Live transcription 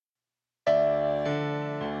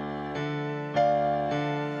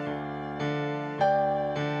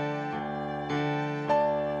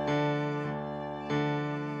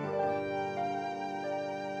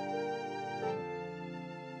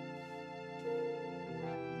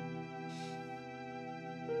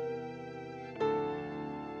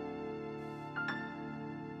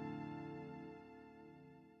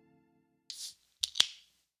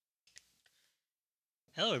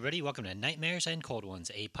Hello, everybody. Welcome to Nightmares and Cold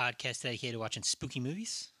Ones, a podcast dedicated to watching spooky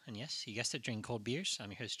movies. And yes, you guessed it, drinking cold beers.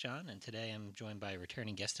 I'm your host, John, and today I'm joined by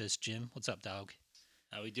returning guest host, Jim. What's up, dog?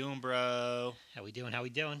 How we doing, bro? How we doing? How we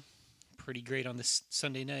doing? Pretty great on this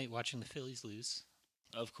Sunday night watching the Phillies lose.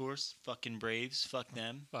 Of course, fucking Braves. Fuck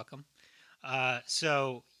them. Welcome.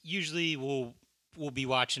 So usually we'll be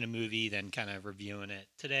watching a movie, then kind of reviewing it.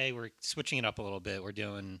 Today we're switching it up a little bit. We're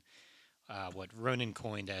doing what Ronan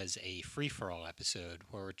coined as a free for all episode,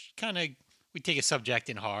 where we take a subject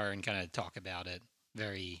in horror and kind of talk about it,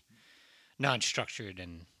 very non-structured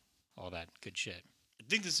and all that good shit. I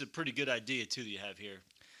think this is a pretty good idea too that you have here.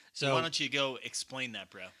 So Why don't you go explain that,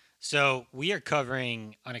 bro? so we are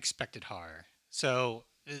covering unexpected horror. So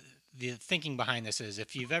the thinking behind this is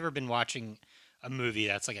if you've ever been watching a movie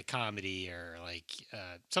that's like a comedy or like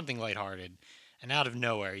something lighthearted, and out of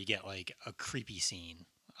nowhere you get like a creepy scene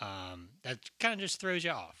that kind of just throws you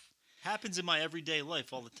off. Happens in my everyday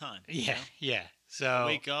life all the time. Yeah, yeah. I So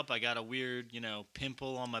wake up, I got a weird,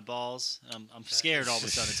 pimple on my balls. I'm scared all of a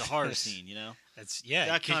sudden. It's a horror scene, that's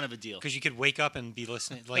that kind of a deal. because you could wake up and be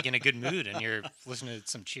listening like in a good mood and you're listening to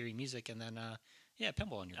some cheery music and then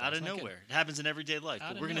pimple on your Out balls. of Not good. nowhere, it happens in everyday life. Out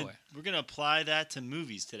But of we're gonna nowhere. we're gonna apply that to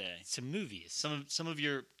movies today. Some movies. Some of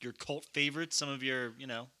your cult favorites, some of your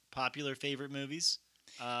popular favorite movies.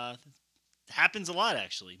 Happens a lot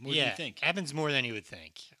actually, more than you think. happens more than you would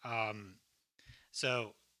think.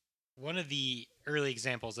 So one of the early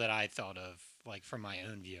examples that I thought of, like from my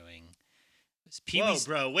own viewing, was Pee Whoa, Wee's.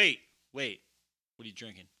 bro, wait. What are you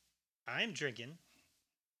drinking? I'm drinking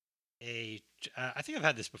I think I've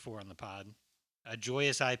had this before on the pod, a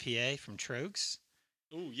Joyous IPA from Trogs.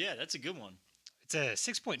 Oh, yeah, that's a good one. It's a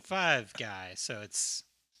 6.5 guy, so it's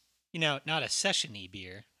not a sessiony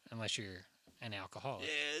beer unless you're an alcoholic.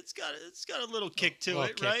 Yeah, it's got a little kick to little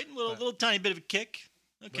it, kick, right? but- Little tiny bit of a kick.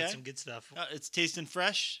 But Okay. some good stuff. It's tasting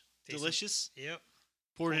fresh, Tasting- delicious. Yep.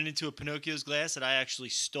 Poured it into a Pinocchio's glass that I actually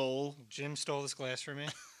stole. Jim stole this glass from me.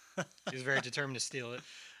 He was very determined to steal it.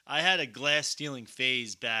 I had a glass stealing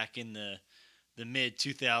phase back in the mid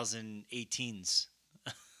 2018s.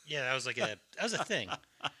 Yeah, that was a thing.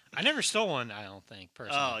 I never stole one. I don't think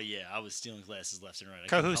personally. Oh yeah, I was stealing glasses left and right. I couldn't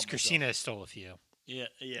Co-host help myself. Christina stole a few. Yeah.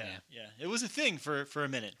 Yeah. It was a thing for a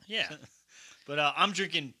minute. Yeah. But I'm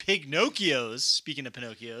drinking Pignocchios, speaking of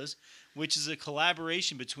Pinocchios, which is a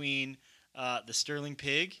collaboration between the Sterling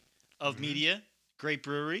Pig of Mhm. Media, great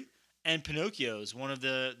brewery, and Pinocchios, one of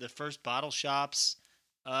the first bottle shops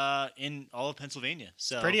in all of Pennsylvania.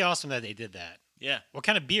 So Pretty awesome that they did that. yeah. What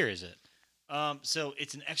kind of beer is it? So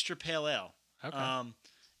it's an extra pale ale. Okay.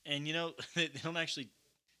 And they don't actually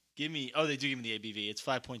give me. Oh, they do give me the ABV. It's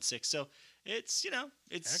 5.6. So it's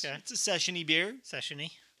it's Okay. it's a sessiony beer.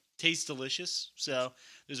 Sessiony. Tastes delicious. So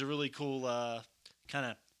there's a really cool kind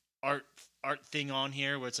of art thing on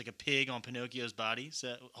here where it's like a pig on Pinocchio's body,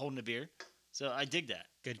 so holding a beer. So I dig that.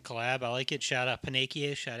 Good collab. I like it. Shout out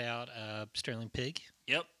Pinocchio. Shout out Sterling Pig.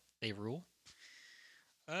 Yep. They rule.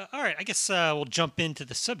 All right. I guess we'll jump into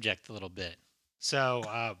the subject a little bit.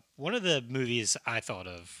 So one of the movies I thought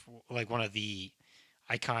of, like one of the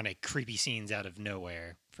iconic creepy scenes out of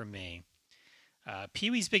nowhere for me,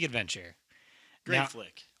 Pee-wee's Big Adventure. Great Now,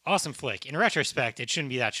 flick. awesome flick. In retrospect, it shouldn't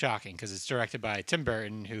be that shocking because it's directed by Tim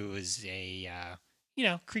Burton, who is a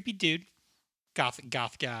creepy dude, goth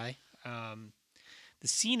guy. The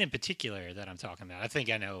scene in particular that I'm talking about, I think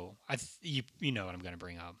I know. You know what I'm going to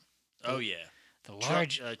bring up. Oh yeah. The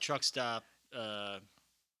large Truck stop. I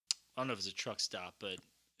don't know if it's a truck stop, but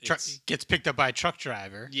truck it's, gets picked up by a truck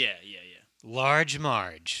driver. yeah. Large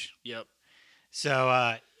Marge. Yep.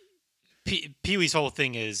 So Pee-wee's whole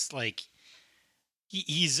thing is like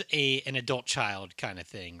he's an adult child kind of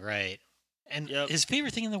thing, right? And Yep. his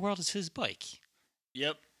favorite thing in the world is his bike.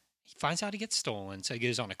 Yep. He finds out it gets stolen, so he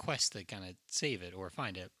goes on a quest to kind of save it or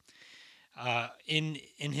find it. In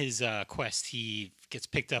his quest, he gets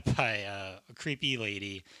picked up by a creepy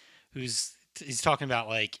lady he's talking about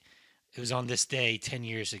like it was on this day 10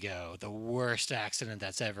 years ago, the worst accident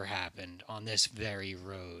that's ever happened on this very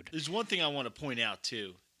road. There's one thing I want to point out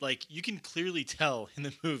too. Like you can clearly tell in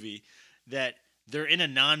the movie that they're in a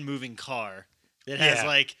non-moving car that has Yeah.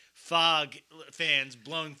 like fog fans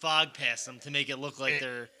blowing fog past them to make it look like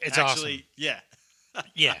they're It's actually yeah.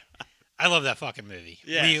 Yeah, I love that fucking movie.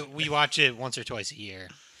 Yeah. We watch it once or twice a year.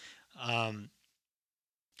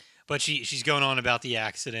 But she's going on about the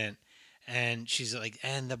accident, and she's like,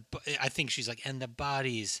 I think she's like, and the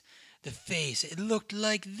bodies, the face, it looked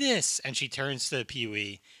like this, and she turns to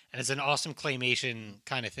Pee-wee, and it's an awesome claymation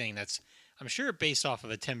kind of thing that's, I'm sure, based off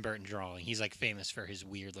of a Tim Burton drawing. He's like famous for his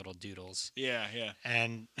weird little doodles, Yeah.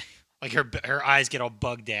 and like her eyes get all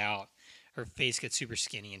bugged out. her face gets super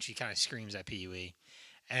skinny and she kind of screams at Pee Wee.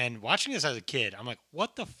 And watching this as a kid, I'm like,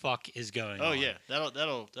 what the fuck is going Oh on? yeah,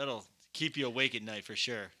 that'll keep you awake at night for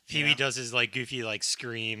sure. Pee Wee does his like goofy like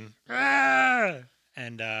scream, "Ah!"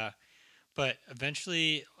 and but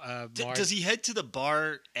eventually Marge Does he head to the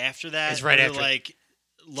bar after that? It's right Or, after- like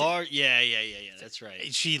yeah. That's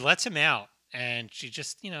right. she lets him out and she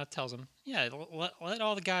just tells him, yeah, let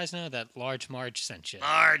all the guys know that Large Marge sent you.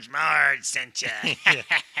 Marge sent ya.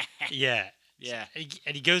 Yeah. Yeah.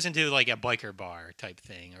 And he goes into like a biker bar type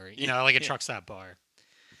thing, or like a truck stop bar,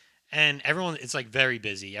 and everyone it's like very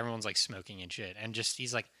busy. Everyone's like smoking and shit, and just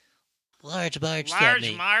he's like, Large Marge sent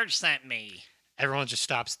me. Marge sent me. Everyone just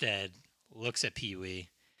stops dead, looks at Pee Wee,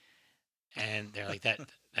 and they're like, that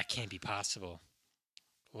can't be possible.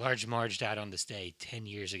 Large Marge died on this day 10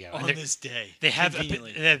 years ago. On this day. They have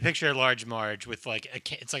conveniently. a picture of Large Marge with like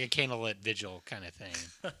it's like a candlelit vigil kind of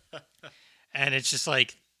thing, and it's just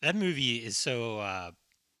like that movie is so.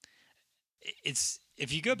 It's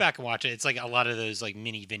if you go back and watch it, it's like a lot of those like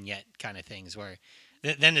mini vignette kind of things where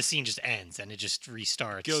then the scene just ends and it just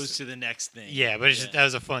restarts. Goes to the next thing. Yeah, but it's just, that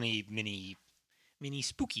was a funny mini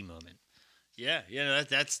spooky moment. Yeah. No,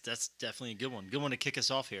 that's definitely a good one. Good one to kick us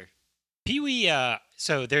off here. Pee Wee.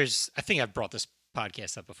 So there's I think I've brought this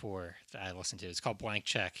podcast up before that I listened to. It's called Blank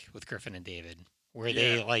Check with Griffin and David, where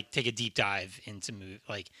they like take a deep dive into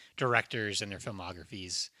like directors and their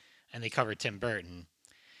filmographies, and they cover Tim Burton.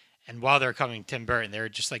 And while they're covering Tim Burton, they're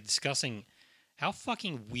just like discussing how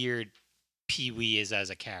fucking weird Pee Wee is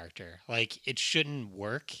as a character. Like it shouldn't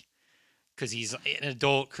work because he's an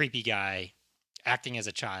adult creepy guy acting as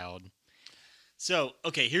a child. So,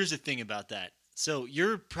 okay, here's the thing about that. So,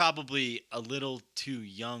 you're probably a little too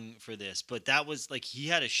young for this, but that was like he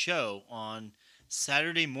had a show on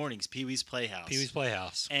Saturday mornings, Pee Wee's Playhouse. Pee Wee's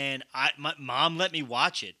Playhouse. And my mom let me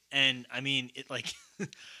watch it. And I mean, it like,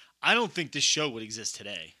 I don't think this show would exist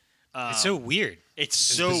today. It's so weird. It's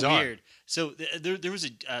so bizarre. weird. So there was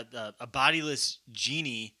a bodiless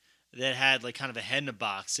genie that had like kind of a head in a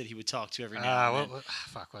box that he would talk to every now and then.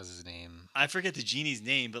 Fuck was his name? I forget the genie's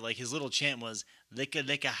name, but like his little chant was "licka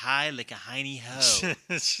licka high, licka hiney ho."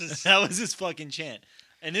 That was his fucking chant.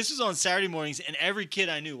 And this was on Saturday mornings, and every kid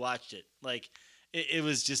I knew watched it. Like it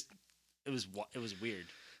was just it was weird,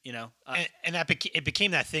 you know. And that it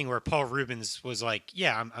became that thing where Paul Rubens was like,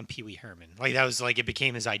 "Yeah, I'm Pee Wee Herman." Like that was like it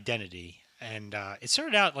became his identity, and it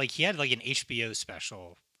started out like he had like an HBO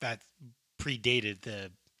special that predated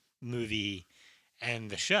the movie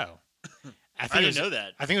and the show. I didn't know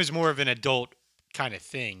that. I think it was more of an adult kind of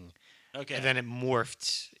thing. Okay. And then it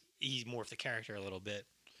morphed. He morphed the character a little bit.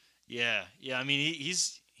 Yeah. I mean,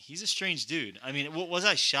 he's a strange dude. I mean, was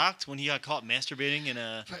I shocked when he got caught masturbating in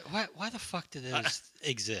a? But why the fuck do those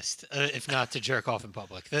exist if not to jerk off in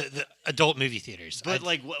public? The adult movie theaters. But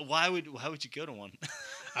like, why would you go to one?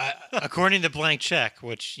 According to Blank Check,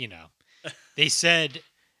 which they said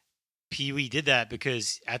Pee Wee did that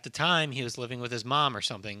because at the time he was living with his mom or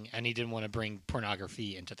something, and he didn't want to bring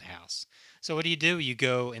pornography into the house. So what do? You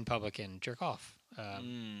go in public and jerk off.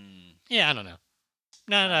 Yeah, I don't know.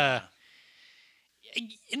 Not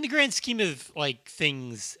in the grand scheme of like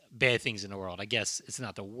bad things in the world. I guess it's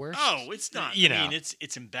not the worst. Oh, it's not. I mean,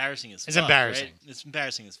 it's embarrassing as fuck. It's embarrassing. Right? It's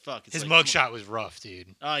embarrassing as fuck. It's his like, mugshot was rough,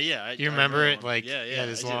 dude. Oh yeah, you remember it? Like yeah,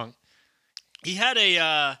 this long. He had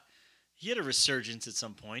a resurgence at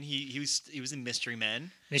some point. He was in Mystery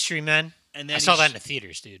Men. Mystery Men. And then I saw that in the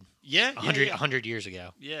theaters, dude. Yeah, 100 years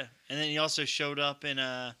ago. Yeah, and then he also showed up in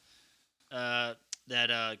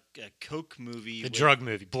that Coke movie. The drug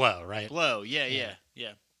movie, Blow, right? Blow, yeah.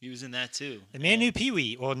 He was in that too. The Man Knew Pee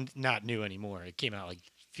Wee. Well, not new anymore. It came out like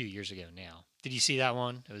a few years ago now. Did you see that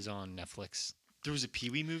one? It was on Netflix. There was a Pee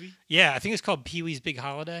Wee movie? Yeah, I think it's called Pee Wee's Big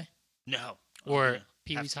Holiday. No. Or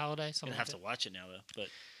Pee Wee's Holiday. I'm gonna have to watch it now though, but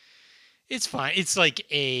it's fine. It's like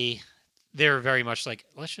they're very much like,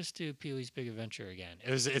 let's just do Pee Wee's Big Adventure again.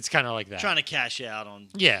 It's kind of like that. Trying to cash out on.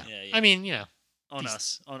 Yeah. I mean, on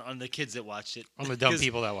us, on the kids that watched it, on the dumb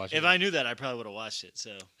people that watch it. If I knew that, I probably would have watched it.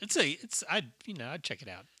 So I'd check it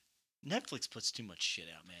out. Netflix puts too much shit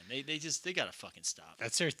out, man. They gotta fucking stop.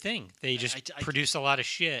 That's their thing. They just I produce a lot of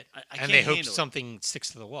shit, and they hope something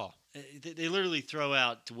sticks to the wall. They literally throw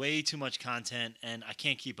out way too much content, and I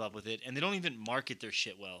can't keep up with it. And they don't even market their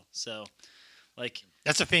shit well. So, like,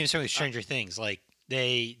 that's a famous thing with Stranger Things. Like,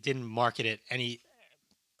 they didn't market it any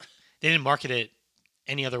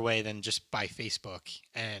other way than just by Facebook,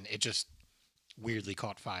 and it just weirdly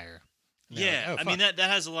caught fire. Yeah, like, I mean that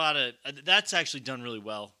has a lot of that's actually done really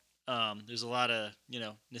well. There's a lot of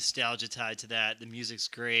nostalgia tied to that. The music's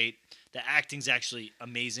great. The acting's actually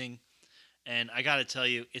amazing, and I got to tell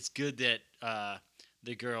you, it's good that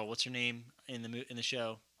the girl. What's her name in the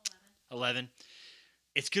show? 11.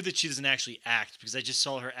 It's good that she doesn't actually act because I just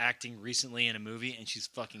saw her acting recently in a movie and she's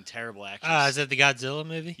fucking terrible actress. Is that the Godzilla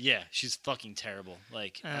movie? Yeah, she's fucking terrible.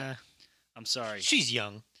 Like, I'm sorry. She's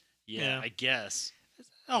young. Yeah, I guess. It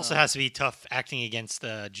also has to be tough acting against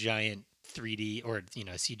the giant 3D or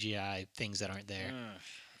CGI things that aren't there.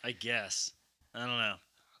 I guess. I don't know.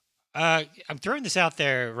 I'm throwing this out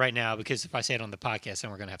there right now because if I say it on the podcast,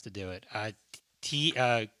 then we're gonna have to do it.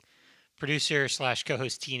 Producer /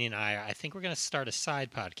 co-host Tina and I think we're gonna start a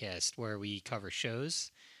side podcast where we cover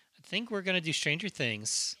shows. I think we're gonna do Stranger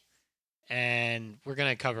Things, and we're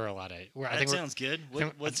gonna cover a lot of. That sounds good.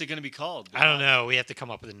 What's it gonna be called? I don't know. We have to come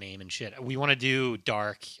up with a name and shit. We want to do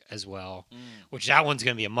Dark as well, which that one's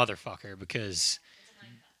gonna be a motherfucker because.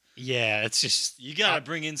 Yeah, it's just you gotta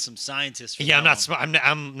bring in some scientists. For I'm not.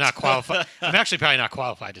 I'm not qualified. I'm actually probably not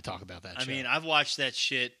qualified to talk about that. I mean, I've watched that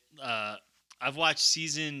shit. I've watched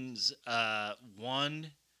seasons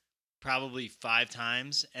 1 probably 5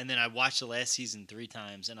 times, and then I watched the last season 3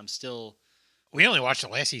 times, and I'm still. We only watched the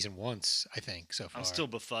last season once, I think, so far. I'm still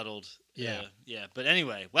befuddled. Yeah, yeah. But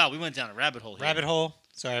anyway, wow, we went down a rabbit hole here. Rabbit hole.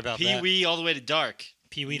 Sorry about that. Pee-wee all the way to dark.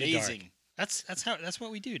 Pee-wee to dark. That's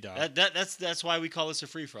what we do, dog. That's why we call this a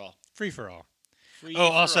free for all. Free for all.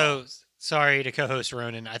 Also, sorry to co-host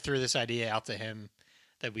Ronan. I threw this idea out to him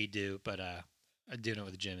that we do, but I'm doing it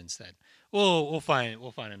with Jim instead. We'll find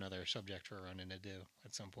another subject for Ronan to do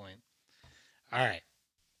at some point. All right,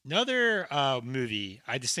 another movie.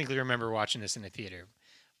 I distinctly remember watching this in the theater.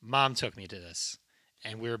 Mom took me to this,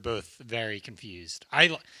 and we were both very confused.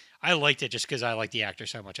 I liked it just because I liked the actor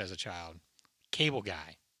so much as a child. Cable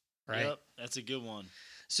Guy. Right? Yep, that's a good one.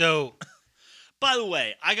 So, by the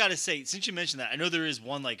way, I gotta say, since you mentioned that, I know there is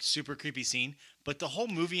one like super creepy scene, but the whole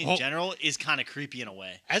movie in general is kind of creepy in a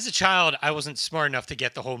way. As a child, I wasn't smart enough to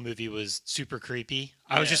get the whole movie was super creepy.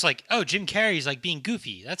 I was just like, oh, Jim Carrey's like being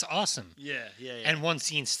goofy. That's awesome. Yeah. And one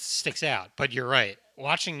scene sticks out. But you're right.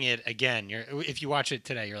 Watching it again, if you watch it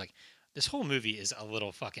today, you're like, this whole movie is a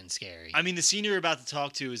little fucking scary. I mean, the scene you're about to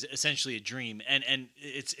talk to is essentially a dream, and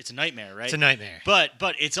it's a nightmare, right? It's a nightmare. But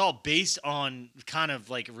it's all based on kind of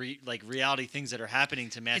like reality things that are happening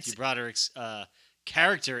to Matthew Broderick's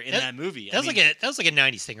character in that movie. That was like a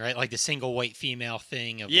 '90s thing, right? Like the single white female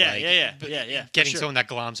thing of getting someone that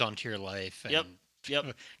gloms onto your life. And Yep.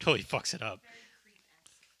 Totally fucks it up.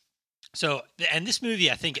 So, and this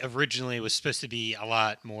movie, I think originally was supposed to be a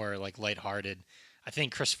lot more like lighthearted. I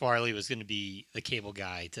think Chris Farley was going to be the cable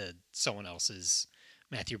guy to someone else's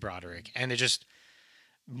Matthew Broderick, and it just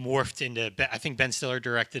morphed into. I think Ben Stiller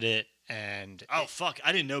directed it, and fuck,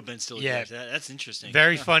 I didn't know Ben Stiller directed that. That's interesting.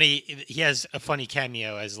 Very funny. He has a funny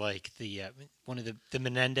cameo as like the one of the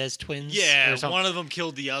Menendez twins. Yeah, one of them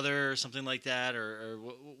killed the other, or something like that, or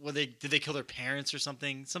did they kill their parents or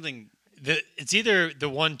something? It's either the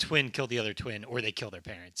one twin killed the other twin, or they kill their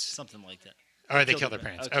parents. Something like that. Or they kill their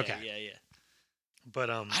parents. Okay. Yeah.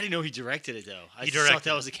 But I didn't know he directed it though. I just thought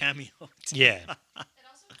that was a cameo. Yeah. It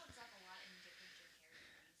also comes up a lot in different Jim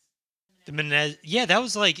Carrey movies. The Menendez. Yeah, that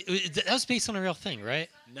was based on a real thing, right?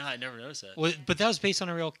 No, I never noticed that. But that was based on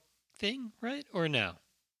a real thing, right? Or no?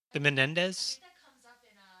 The Menendez. I think that comes up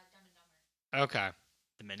in Dumb and Dumber. Okay.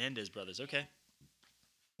 The Menendez brothers. Okay.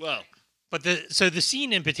 Well, but the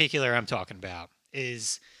scene in particular I'm talking about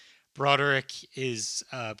is Broderick is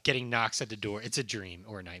getting knocks at the door. It's a dream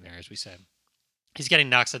or a nightmare, as we said. He's getting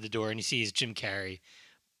knocks at the door, and he sees Jim Carrey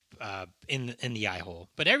in the eye hole.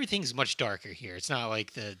 But everything's much darker here. It's not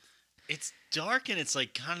like it's dark, and it's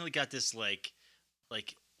like kind of got this like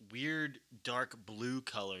weird dark blue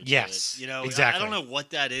color to yes, it. You know, exactly. I don't know what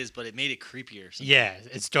that is, but it made it creepier. Yeah,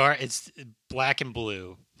 it's dark. It's black and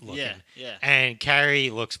blue looking. Yeah. And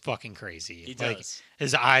Carrey looks fucking crazy. He does.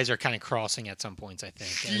 His eyes are kind of crossing at some points, I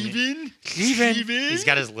think. Steven? He's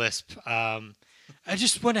got his lisp. I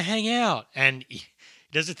just want to hang out. And he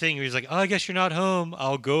does a thing where he's like, oh, I guess you're not home.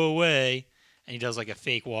 I'll go away. And he does like a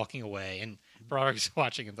fake walking away. And Broderick's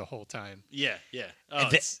watching him the whole time. Yeah.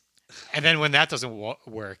 Oh, and then when that doesn't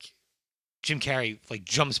work, Jim Carrey like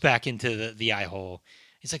jumps back into the eye hole.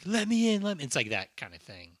 He's like, let me in. It's like that kind of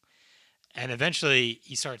thing. And eventually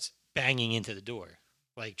he starts banging into the door,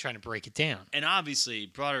 like trying to break it down. And obviously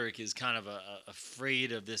Broderick is kind of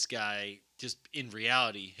afraid of this guy. Just in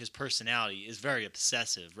reality, his personality is very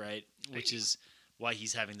obsessive, right? Which is why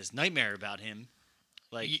he's having this nightmare about him.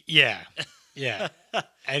 Like, yeah.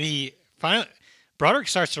 And Broderick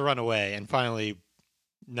starts to run away, and finally,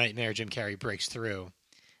 Nightmare Jim Carrey breaks through.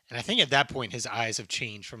 And I think at that point, his eyes have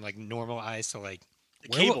changed from like normal eyes to like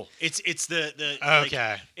cable. It's the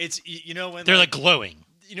okay. Like, it's when they're like glowing.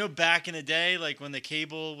 You know, back in the day, like when the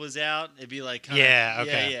cable was out, it'd be like, kinda, Yeah,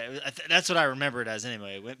 okay. yeah. That's what I remember it as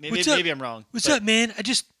anyway. Maybe, What's up? maybe I'm wrong. What's but- up, man? I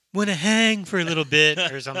just want to hang for a little bit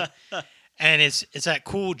or something. And it's that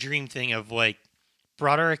cool dream thing of like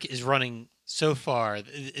Broderick is running so far.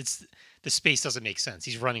 It's the space doesn't make sense.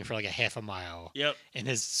 He's running for like a half a mile Yep. in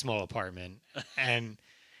his small apartment, and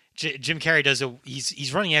Jim Carrey does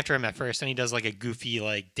he's running after him at first, and he does like a goofy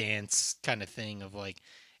like dance kind of thing of like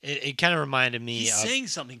it kind of reminded me He's of saying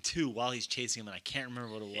something too while he's chasing him, and I can't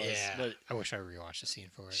remember what it was. yeah. But I wish I rewatched the scene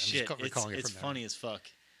for it. shit, I'm just recalling it it's from memory. funny as fuck.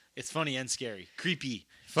 It's funny and scary, creepy,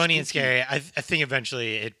 Funny and spooky. scary. I think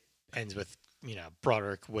eventually it ends with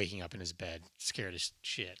Broderick waking up in his bed, scared as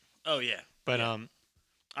shit. Oh yeah. But Yeah.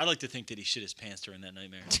 I like to think that he shit his pants during that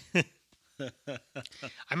nightmare.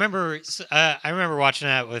 I remember watching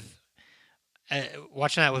that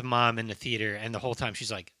with mom in the theater, and the whole time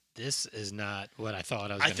she's like, "This is not what I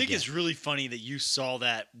thought I was." I gonna think get. it's really funny that you saw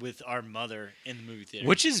that with our mother in the movie theater.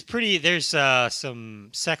 Which is pretty. There's some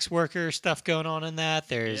sex worker stuff going on in that.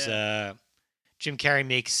 There's Jim Carrey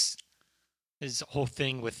makes his whole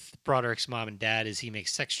thing with Broderick's mom and dad is he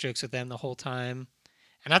makes sex jokes with them the whole time,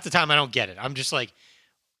 and at the time I don't get it. I'm just like,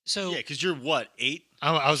 so yeah, because you're what 8?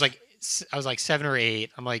 I was like 7 or 8.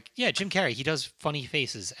 I'm like, yeah, Jim Carrey. He does funny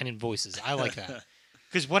faces and in voices. I like that.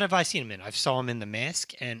 Because what have I seen him in? I saw him in The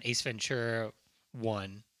Mask and Ace Ventura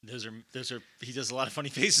 1. Those are he does a lot of funny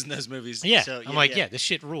faces in those movies. Yeah, So, I'm like, yeah, this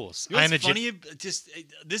shit rules. You know I'm what's a funny?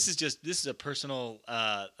 This is a personal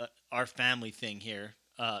our family thing here.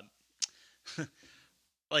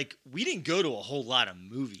 Like we didn't go to a whole lot of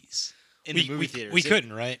movies in the movie theaters. We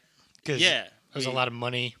couldn't, right? Because Yeah, there was a lot of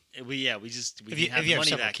money. We just we If didn't you have have money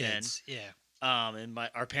several back kids, yeah. then. And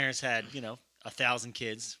our parents had 1,000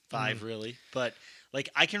 kids, 5 Mm-hmm. really, but like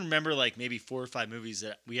I can remember like maybe 4 or 5 movies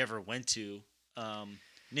that we ever went to.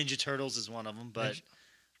 Ninja Turtles is one of them, but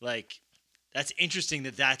like that's interesting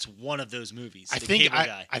that that's one of those movies. I The think Cable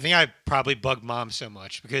Guy. I think I probably bugged mom so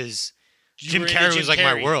much because You Jim were into Carrey Jim was like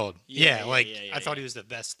my Carrey. world. Yeah, Yeah, yeah, I thought yeah. he was the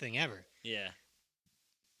best thing ever. Yeah.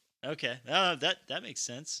 Okay. That makes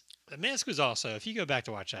sense. The Mask was also. If you go back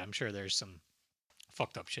to watch that, I'm sure there's some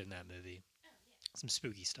fucked up shit in that movie. Some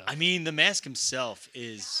spooky stuff. I mean, the Mask himself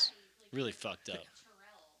is really fucked up.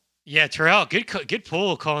 yeah, Terrell. Good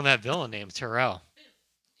pull calling that villain name Terrell.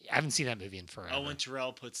 I haven't seen that movie in forever. Oh, when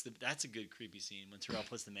Terrell puts that's a good creepy scene when Terrell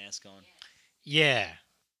puts the mask on. Yeah.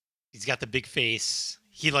 He's got the big face.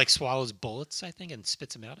 He like swallows bullets, I think, and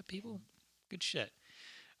spits them out at people. Good shit.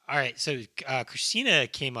 All right, so Christina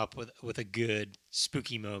came up with a good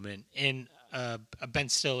spooky moment in a Ben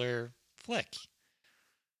Stiller flick,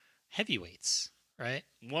 Heavyweights. Right.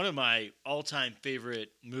 One of my all-time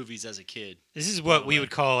favorite movies as a kid. This is what the we way.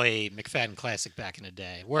 would call a McFadden classic back in the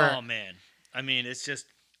day. Where Oh man, I mean, it's just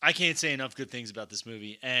I can't say enough good things about this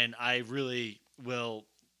movie, and I really will.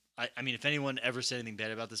 I mean, if anyone ever said anything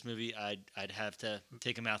bad about this movie, I'd have to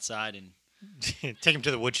take him outside and. take him to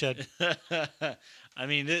the woodshed. I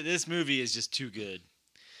mean, this movie is just too good,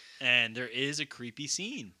 and there is a creepy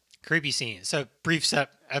scene. Creepy scene. So brief set.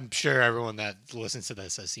 I'm sure everyone that listens to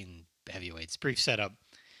this has seen Heavyweights. Brief setup.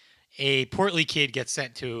 A portly kid gets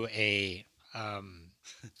sent to a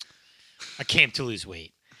camp to lose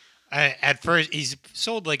weight. At first, he's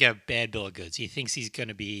sold like a bad bill of goods. He thinks he's going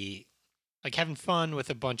to be like having fun with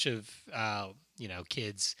a bunch of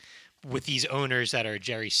kids with these owners that are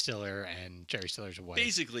Jerry Stiller and Jerry Stiller's wife.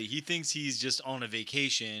 Basically, he thinks he's just on a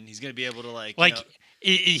vacation. He's gonna be able to like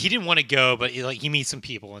he didn't want to go, but he meets some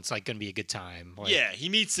people. And it's like going to be a good time. Like, yeah, he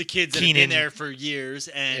meets the kids that have Keenan. been there for years,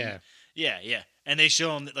 and yeah, and they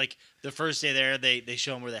show him that, like the first day there, they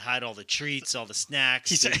show him where they hide all the treats, all the snacks,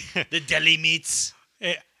 He said- the deli meats.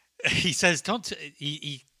 He says, "Don't."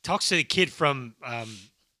 He talks to the kid from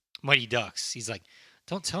Mighty Ducks. He's like,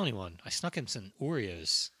 "Don't tell anyone. I snuck him some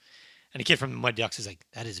Oreos." And the kid from Mighty Ducks is like,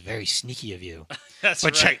 "That is very sneaky of you." That's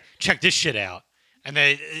But right. check this shit out. And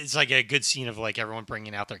then it's like a good scene of like everyone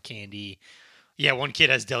bringing out their candy. Yeah, one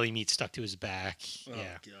kid has deli meat stuck to his back. Oh,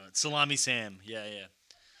 Yeah, God. Salami Sam. Yeah.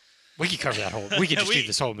 we could cover that whole. We could just do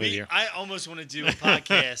this whole movie. I almost want to do a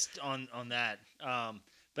podcast on that.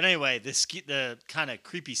 But anyway, the kind of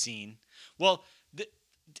creepy scene. Well,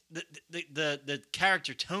 the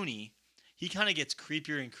character Tony, he kind of gets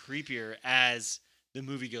creepier and creepier as the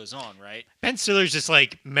movie goes on, right? Ben Stiller's this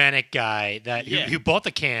like manic guy that Yeah. who bought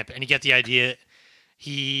the camp, and you get the idea.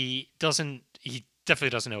 He definitely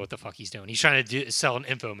doesn't know what the fuck he's doing. He's trying to sell an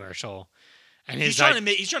infomercial, and He's trying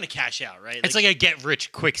to cash out, right? it's like a get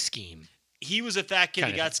rich quick scheme. he was a fat kid that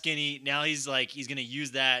Kinda. got skinny. Now he's gonna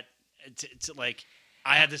use that to like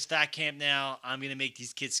I have this fat camp now. I'm gonna make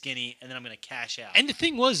these kids skinny, and then I'm gonna cash out. And the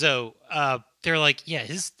thing was though, they're like, yeah,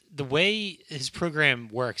 the way his program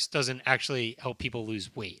works doesn't actually help people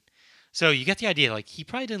lose weight. So you get the idea, like he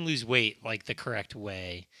probably didn't lose weight like the correct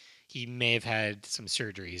way. He may have had some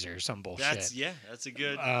surgeries or some bullshit. That's a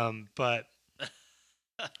good. But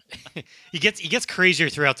he gets crazier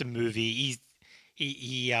throughout the movie.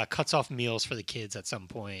 He cuts off meals for the kids at some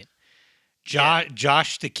point.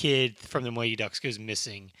 Josh, the kid from the Mighty Ducks, goes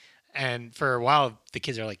missing, and for a while the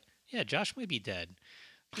kids are like, "Yeah, Josh might be dead."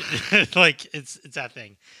 Like it's that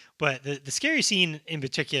thing. But the scary scene in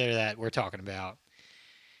particular that we're talking about,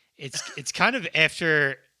 it's kind of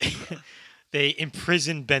after they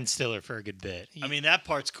imprison Ben Stiller for a good bit. I mean, that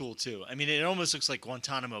part's cool too. I mean, it almost looks like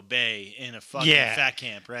Guantanamo Bay in a fucking fat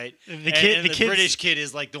camp, right? The kid, the British kid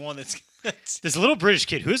is like the one that's. This little British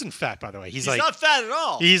kid who isn't fat, by the way. He's like not fat at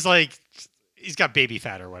all. He's like. He's got baby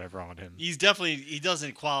fat or whatever on him. He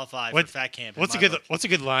doesn't qualify for fat camp. What's a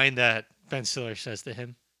good line that Ben Stiller says to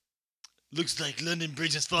him? Looks like London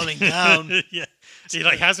Bridge is falling down. Yeah, he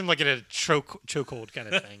like has him like in a chokehold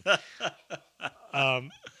kind of thing.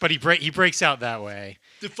 But he breaks out that way.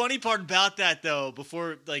 The funny part about that though,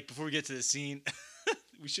 before we get to the scene,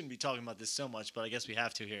 we shouldn't be talking about this so much, but I guess we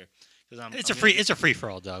have to here because it's a free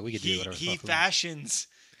for all, dog. We could do whatever. He fashions.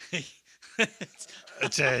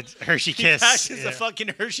 It's a Hershey Kiss. He fashions a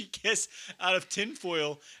fucking Hershey Kiss out of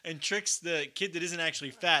tinfoil and tricks the kid that isn't actually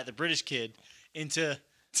fat, the British kid, into.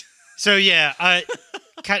 So yeah,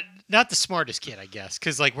 not the smartest kid, I guess,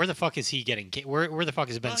 because like where the fuck is he getting? Where the fuck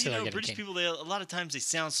is Ben Stiller getting? British people, a lot of times they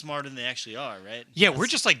sound smarter than they actually are, right? Yeah, we're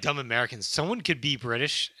just like dumb Americans. Someone could be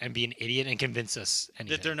British and be an idiot and convince us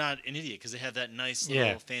anything. That they're not an idiot because they have that nice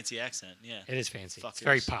little fancy accent. Yeah, it is fancy. Fuckers. It's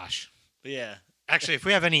very posh. But yeah. Actually, if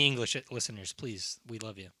we have any English listeners, please, we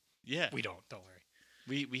love you. Yeah. We don't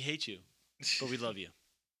worry. We hate you, but we love you.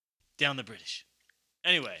 Down the British.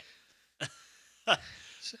 Anyway,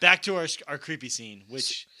 back to our creepy scene,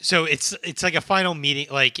 which so it's like a final meeting,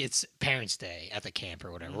 like it's Parents' Day at the camp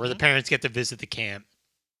or whatever, where the parents get to visit the camp,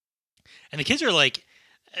 and the kids are like,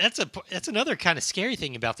 that's another kind of scary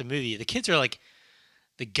thing about the movie. The kids are like,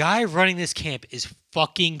 the guy running this camp is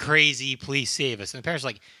fucking crazy. Please save us. And the parents are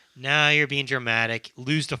like, nah, you're being dramatic.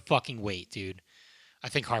 Lose the fucking weight, dude. I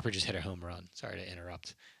think Harper just hit a home run. Sorry to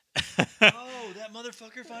interrupt. Oh, that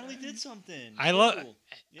motherfucker finally did something. I love.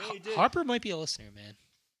 Yeah, he did. Harper might be a listener, man.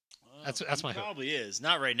 That's my hope. Probably is.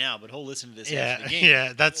 Not right now, but he'll listen to this Yeah, after the game.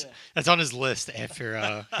 yeah. That's on his list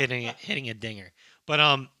after hitting a dinger.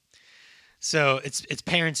 But so it's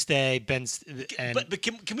Parents' Day. But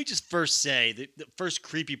can we just first say the first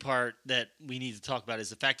creepy part that we need to talk about is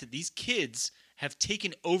the fact that these kids have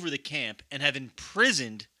taken over the camp and have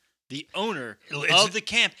imprisoned the owner of the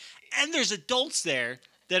camp. And there's adults there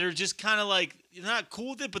that are just kind of like, they're not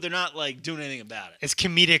cool with it, but they're not like doing anything about it. It's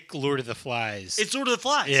comedic Lord of the Flies. It's Lord of the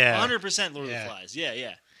Flies. Yeah. 100% Lord of the Flies.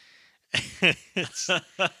 Yeah.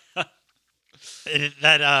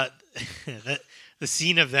 The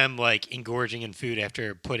scene of them like engorging in food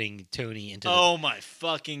after putting Tony into. Oh my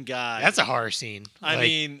fucking god! That's a horror scene. I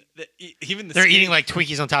mean, even they're eating like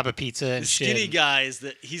Twinkies on top of pizza and shit. The skinny guy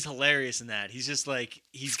he's hilarious in that. He's just like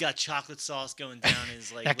he's got chocolate sauce going down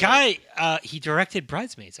his like. That guy, he directed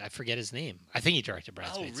Bridesmaids. I forget his name. I think he directed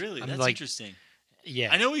Bridesmaids. Oh really? I'm That's like, interesting. Yeah,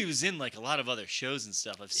 I know he was in like a lot of other shows and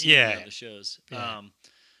stuff. I've seen him in other shows. Yeah.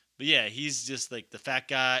 But yeah, he's just like the fat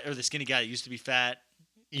guy or the skinny guy that used to be fat.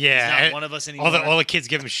 Yeah, he's not one of us anymore. All the kids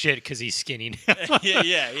give him shit because he's skinny.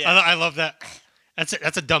 yeah. I love that.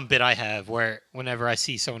 That's a dumb bit I have where whenever I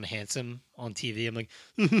see someone handsome on TV, I'm like,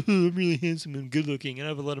 I'm really handsome and good looking and I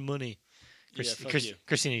have a lot of money.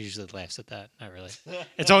 Christina usually laughs at that. Not really.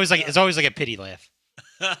 It's always like a pity laugh.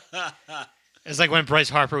 It's like when Bryce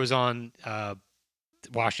Harper was on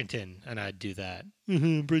Washington, and I'd do that.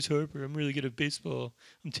 Bryce Harper, I'm really good at baseball.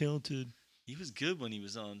 I'm talented. He was good when he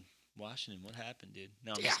was on Washington. What happened, dude?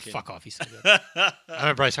 No, I'm yeah, just kidding. Fuck off. He's so good. I'm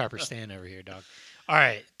a Bryce Harper stan over here, dog. All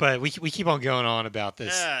right, but we keep on going on about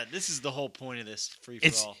this. Yeah, this is the whole point of this free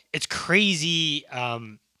for all. It's crazy.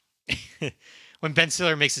 When Ben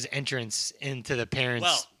Stiller makes his entrance into the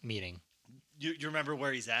parents' meeting. You remember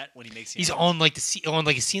where he's at when he makes? He's on like a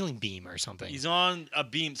ceiling beam or something. He's on a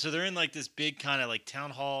beam, so they're in like this big kind of like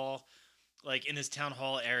town hall, like in this town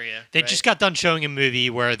hall area. They just got done showing a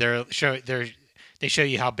movie where they show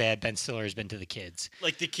you how bad Ben Stiller has been to the kids.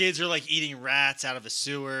 Like the kids are like eating rats out of a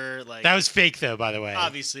sewer. Like that was fake though, by the way.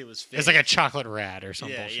 Obviously, it was fake. It's like a chocolate rat or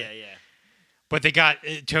something. Yeah. But they got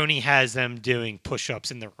Tony has them doing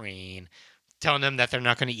push-ups in the rain, telling them that they're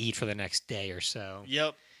not going to eat for the next day or so.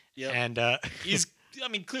 Yep. And he's,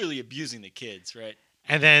 clearly abusing the kids, right?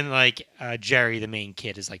 And then like Jerry, the main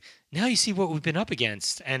kid, is like, now you see what we've been up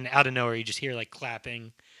against. And out of nowhere, you just hear like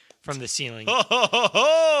clapping from the ceiling. Ho ho ho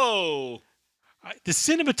ho! The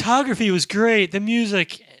cinematography was great. The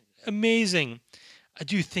music, amazing. I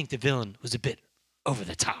do think the villain was a bit over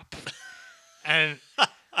the top. And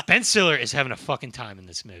Ben Stiller is having a fucking time in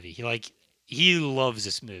this movie. He loves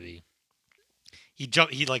this movie.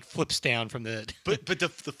 He like flips down from the. But the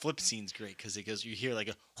flip scene's great because it goes. You hear like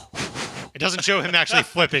a. It doesn't show him actually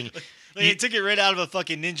flipping. Like it took it right out of a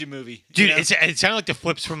fucking ninja movie, Dude, you know? it sounded like the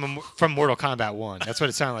flips from Mortal Kombat 1. That's what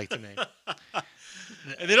it sounded like to me.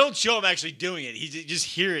 And they don't show him actually doing it. Just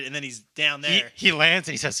hear it, and then he's down there. He lands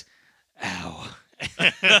and he says, "Ow."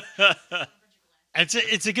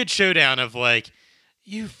 It's a good showdown of like,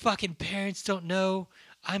 you fucking parents don't know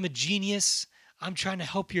I'm a genius. I'm trying to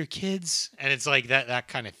help your kids, and it's like that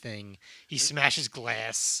kind of thing. He smashes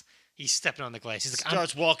glass. He's stepping on the glass. He's like,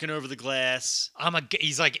 Starts walking over the glass.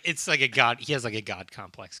 He's like, it's like a god. He has like a god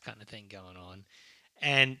complex kind of thing going on.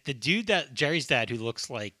 And the dude that Jerry's dad, who looks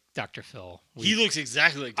like Dr. Phil, He looks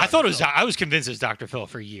exactly like Dr. I thought it was. Phil. I was convinced it was Dr. Phil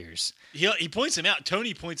for years. He points him out.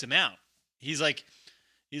 Tony points him out. He's like,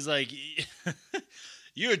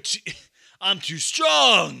 I'm too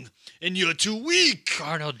strong, and you're too weak.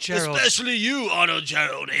 Arnold Gerald. Especially you, Arnold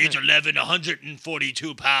Gerald, age 11,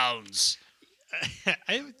 142 pounds.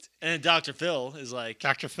 And Dr. Phil is like,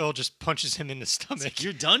 Dr. Phil just punches him in the stomach.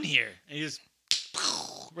 you're done here. And he just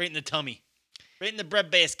right in the tummy. Right in the bread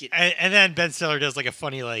basket. And then Ben Stiller does like a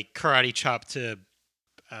funny like karate chop to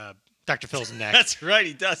Dr. Phil's neck. That's right,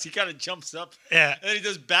 he does. He kind of jumps up. Yeah. And then he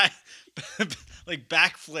does backflips.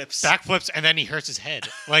 Backflips, and then he hurts his head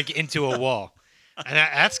like into a wall. And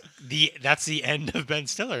that's the end of Ben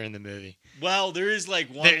Stiller in the movie. Well, there is like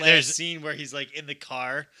one last scene where he's like in the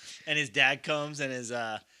car and his dad comes and his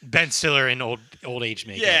Ben Stiller in old age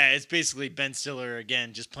makeup. yeah, it's basically Ben Stiller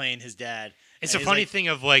again just playing his dad. It's And a he's funny like, thing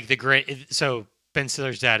of like so Ben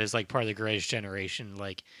Stiller's dad is like part of the greatest generation.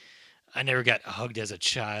 Like, I never got hugged as a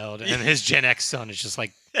child, and his Gen X son is just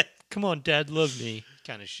like, come on, Dad, love me,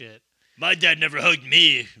 kind of shit. my dad never hugged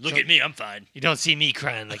me. Look at me, I'm fine. You don't see me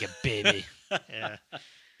crying like a baby. Yeah,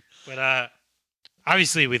 but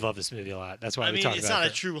obviously we love this movie a lot. That's why I we mean, talk it's about not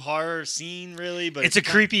it. a true horror scene really, but It's a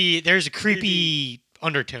creepy. There's a creepy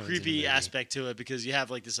undertone. creepy aspect to it because you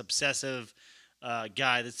have like this obsessive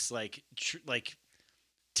guy that's like like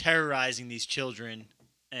terrorizing these children,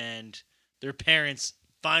 and their parents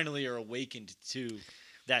finally are awakened to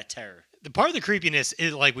that terror. The part of the creepiness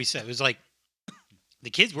is, like we said, it was like the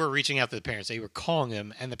kids were reaching out to the parents. They were calling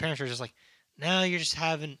them, and the parents were just like, "No, you're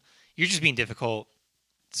just being difficult.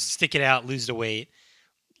 Stick it out, lose the weight.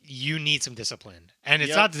 You need some discipline." And it's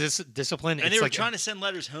Yep. not discipline. And it's they were like trying to send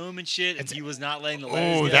letters home and shit, and It's- he was not letting the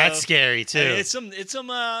letters oh, go. that's scary too. And it's some there's a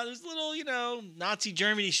little Nazi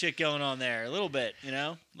Germany shit going on there a little bit,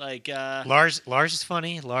 like Lars is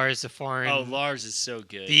funny. Lars, the foreign, oh, Lars is so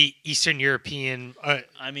good. the Eastern European,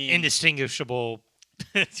 I mean, indistinguishable.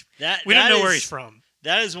 that We don't that know where is- he's from.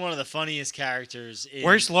 That is one of the funniest characters.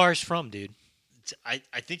 Where's Lars from, dude? I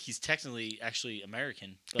think he's technically actually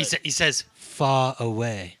American. He, But he says far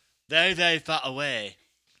away. very, very far away.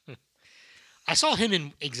 I saw him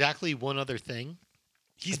in exactly one other thing.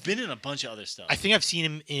 He's been in a bunch of other stuff. I think I've seen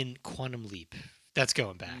him in Quantum Leap. That's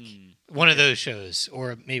going back. Mm. One of those shows,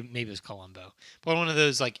 or maybe it was Columbo, but one of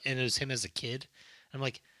those like, and it was him as a kid. I'm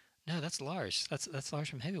like, no, that's Lars. That's Lars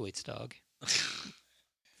from Heavyweights, dog.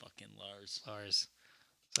 Fucking Lars. Lars.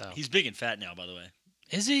 So He's big and fat now, by the way.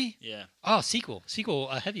 is he? Yeah. Oh, sequel,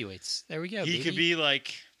 Heavyweights. There we go. He baby. could be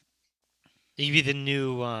like, He could be the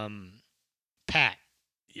new Pat.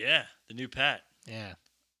 yeah, the new Pat. Yeah.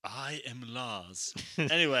 I am Lars.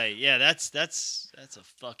 Anyway, yeah, that's a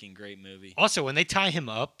fucking great movie. Also, when they tie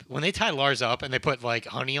Lars up and they put like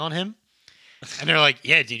honey on him, and they're like,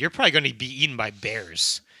 "Yeah, dude, you're probably going to be eaten by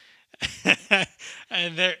bears."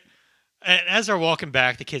 And as they're walking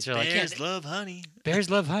back, the kids are like, Bears "Yeah, love honey. bears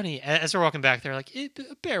love honey." As they're walking back, they're like, a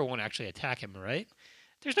bear won't actually attack him, right?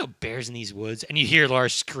 There's no bears in these woods. And you hear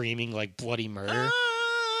Lars screaming like bloody murder.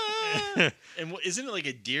 And isn't it like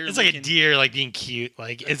a deer? It's like a looking- deer like being cute.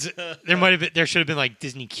 Like there should have been like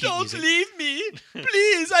Disney cute Don't music. leave me,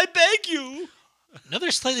 please! I beg you.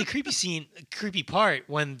 Another slightly creepy part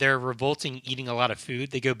when they're revolting, eating a lot of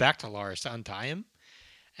food. They go back to Lars to untie him,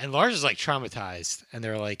 and Lars is like traumatized, and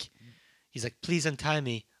they're like, he's like, "Please untie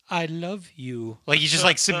me. I love you." Like he's just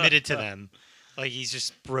like submitted to them, like he's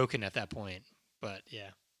just broken at that point. But yeah,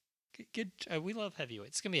 good. We love heavyweights.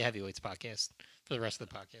 It's gonna be a heavyweights podcast for the rest of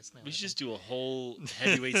the podcast. Now, We I should just think. do a whole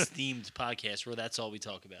heavyweights themed podcast where that's all we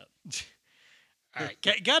talk about. All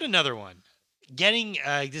right, got another one. Getting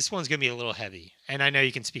this one's gonna be a little heavy, and I know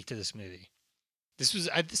you can speak to this movie.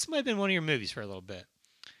 This might have been one of your movies for a little bit.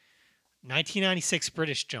 1996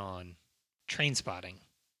 British John, Train Spotting.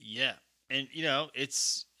 Yeah, and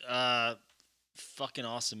it's fucking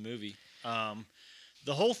awesome movie.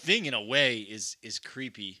 The whole thing in a way is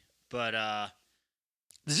creepy, but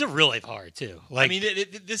This is a real life horror too. Like, I mean,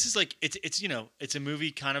 this is like it's a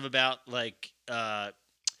movie kind of about like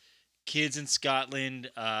kids in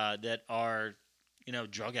Scotland that are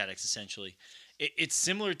drug addicts essentially. It's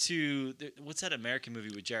similar to what's that American movie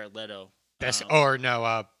with Jared Leto? best Um, or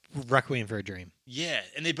no, Requiem for a Dream. yeah,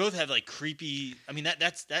 and they both have like creepy. I mean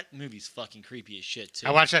that movie's fucking creepy as shit too.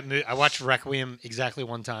 I watched that movie. I watched Requiem exactly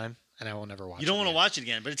one time, and I will never watch. You don't want to watch it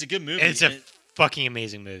again, but it's a good movie. It's a and fucking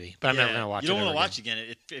amazing movie, but I'm never yeah, gonna watch it. You don't want to watch it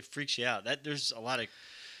again. It freaks you out. That there's a lot of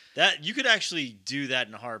that you could actually do that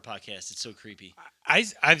in a horror podcast. It's so creepy.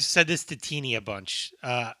 I've said this to Teeny a bunch.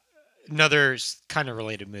 Another kind of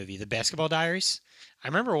related movie, The Basketball Diaries. I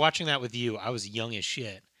remember watching that with you. I was young as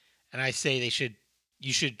shit, and I say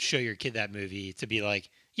you should show your kid that movie to be like,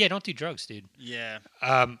 yeah, don't do drugs, dude. Yeah.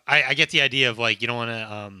 I get the idea of like you don't want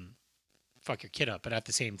to fuck your kid up, but at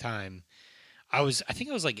the same time, I think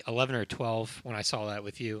I was like 11 or 12 when I saw that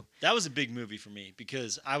with you. That was a big movie for me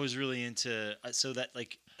because I was really into so that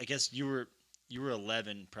like I guess you were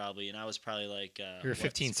 11 probably and I was probably like You were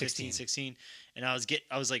 15, 16 and I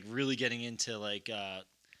was like really getting into like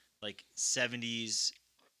 70s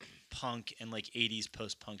punk and like 80s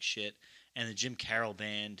post-punk shit and the Jim Carroll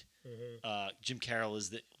band. Jim Carroll is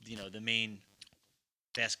the main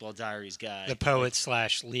Basketball Diaries guy. The poet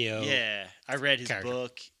 / Leo. Yeah, I read his character.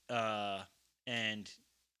 book, and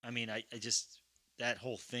I mean, I just that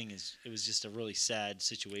whole thing it was just a really sad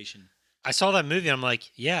situation. I saw that movie and I'm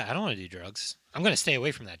like, yeah, I don't want to do drugs. I'm going to stay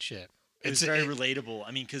away from that shit. It was very relatable.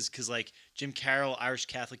 I mean, because like Jim Carroll, Irish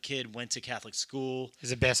Catholic kid, went to Catholic school,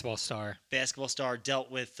 He's a basketball star. basketball star,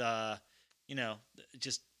 dealt with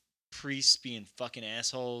just priests being fucking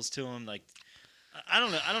assholes to him. Like, I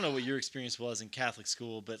don't know what your experience was in Catholic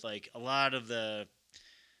school, but like a lot of the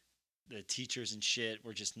teachers and shit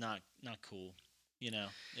were just not cool.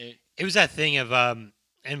 It It was that thing of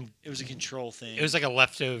and it was a control thing. it was like a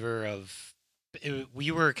leftover of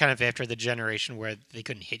we were kind of after the generation where they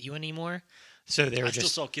couldn't hit you anymore, so they were I still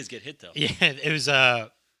just saw kids get hit though. yeah. It was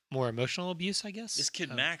more emotional abuse, I guess. This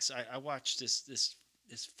kid Um, Max, I watched this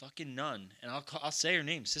fucking nun, and I'll say her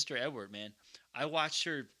name, Sister Edward. Man, I watched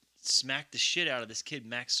her smack the shit out of this kid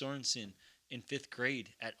Max Sorensen in 5th grade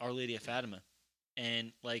at Our Lady of Fatima,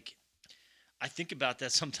 and like I think about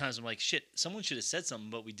that sometimes. I'm like, shit, someone should have said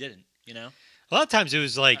something, but we didn't. A lot of times it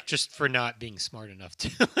was like just for not being smart enough to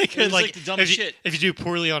like, It was like the dumbest if you, shit. if you do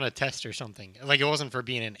poorly on a test or something, like it wasn't for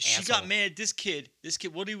being an She asshole. got mad. This kid, this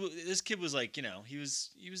kid was like,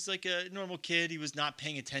 he was like a normal kid. He was not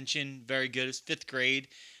paying attention very good. It was 5th grade,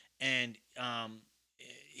 and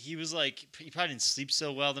he was like, he probably didn't sleep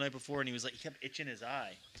so well the night before, and he was like, he kept itching his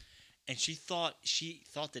eye, and she thought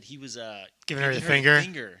that he was Giving her the finger?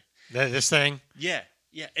 finger. This thing. Yeah,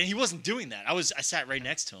 yeah, and he wasn't doing that. I sat right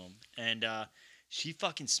next to him, and she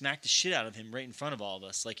fucking smacked the shit out of him right in front of all of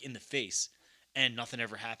us, like in the face, and nothing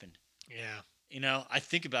ever happened. Yeah. I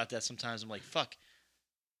think about that sometimes. I'm like, fuck.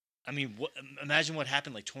 I mean, imagine what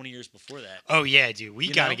happened like 20 years before that. Oh yeah, dude. We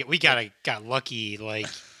You gotta know? get. We got lucky. Like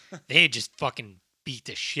they just fucking beat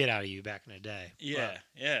the shit out of you back in the day. Yeah,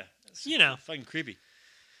 yeah. It's You know. fucking creepy.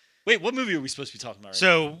 Wait, what movie are we supposed to be talking about? Right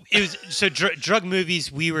now? So it was drug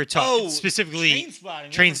movies. We were talking specifically. Train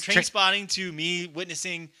Spotting. Train- Train Spotting to me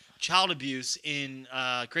witnessing child abuse in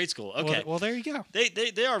grade school. Okay, Well, there you go.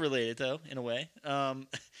 they are related though in a way.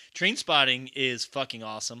 Train Spotting is fucking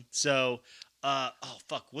awesome. So, oh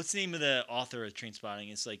fuck, what's the name of the author of Train Spotting?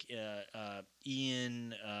 It's like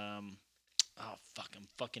Ian. Oh fuck, I'm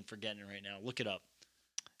fucking forgetting it right now. Look it up.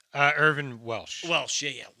 Irvin Welsh. Welsh,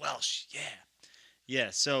 yeah, Welsh, yeah. Yeah,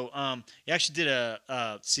 so he actually did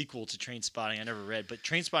a sequel to Train Spotting. I never read, but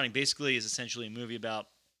Train Spotting basically is essentially a movie about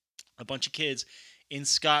a bunch of kids in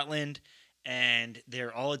Scotland, and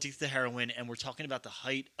they're all addicted to heroin. And we're talking about the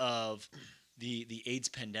height of the AIDS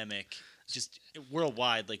pandemic, just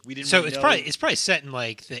worldwide. Like we didn't. So really it's know. probably set in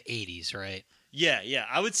like the 80s, right? Yeah.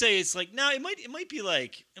 I would say it's like no, it might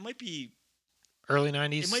be Early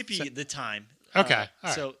 90s. it might be the time. Okay, all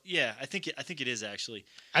right. So yeah, I think it is actually.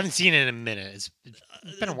 I haven't seen it in a minute. It's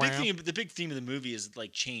been a while. The big theme of the movie is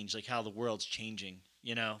like change, like how the world's changing.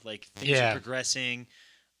 Like things Yeah. are progressing.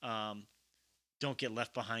 Don't get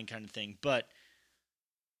left behind, kind of thing. But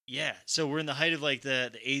yeah, so we're in the height of like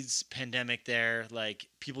the AIDS pandemic. There, like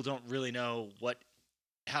people don't really know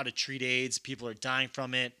how to treat AIDS. People are dying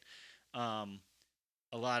from it.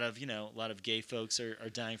 a lot of gay folks are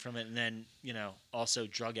dying from it, and then also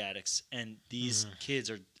drug addicts, and these kids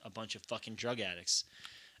are a bunch of fucking drug addicts,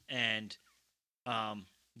 and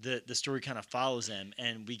the story kind of follows them,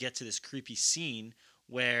 and we get to this creepy scene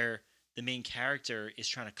where the main character is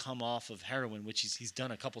trying to come off of heroin, which he's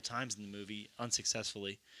done a couple times in the movie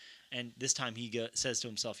unsuccessfully, and this time he says to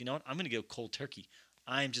himself, you know what, I'm gonna go cold turkey.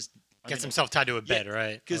 Gets himself tied to a bed,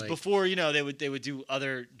 right? Because before, they would do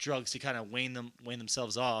other drugs to kind of wane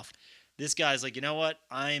themselves off. This guy's like, you know what?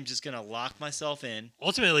 I am just gonna lock myself in.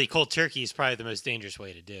 Ultimately, cold turkey is probably the most dangerous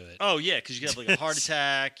way to do it. Oh yeah, because you have like a heart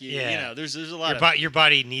attack. There's a lot your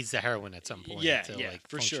body needs the heroin at some point. Yeah, to,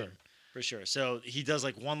 for function. for sure. So he does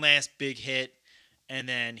like one last big hit, and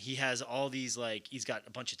then he has all these he's got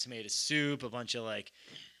a bunch of tomato soup, a bunch of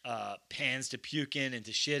pans to puke in and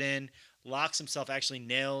to shit in. Locks himself, actually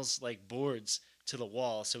nails boards to the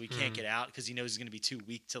wall so he can't get out because he knows he's going to be too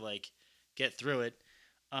weak to get through it.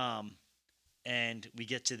 And we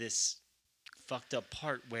get to this fucked up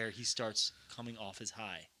part where he starts coming off his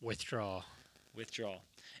high. Withdrawal.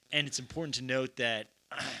 And it's important to note that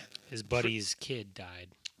his buddy's kid died.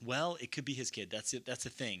 Well, it could be his kid. That's it. That's the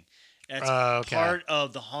thing. That's okay. Part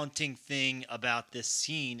of the haunting thing about this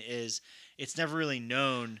scene is it's never really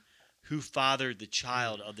known who fathered the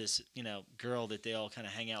child of this, girl that they all kind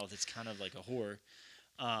of hang out with. It's kind of like a whore.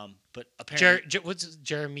 But apparently, what's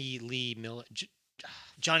Jeremy Lee Miller?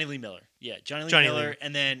 Johnny Lee Miller. Yeah, Johnny Miller. Lee.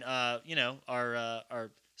 And then our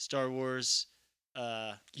Star Wars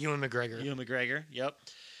Ewan McGregor. Yep.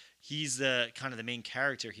 He's the kind of the main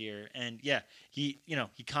character here, and yeah, he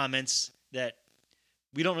comments that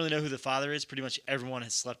we don't really know who the father is. Pretty much everyone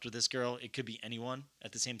has slept with this girl. It could be anyone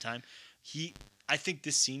at the same time. I think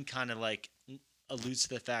this scene kind of alludes to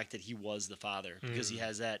the fact that he was the father because he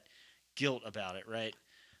has that guilt about it, right?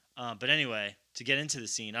 But anyway, to get into the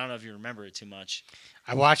scene, I don't know if you remember it too much.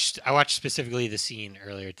 I watched specifically the scene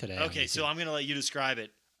earlier today. Okay, so I'm gonna let you describe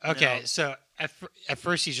it. Okay, so at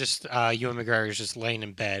first he's just Ewan McGregor's just laying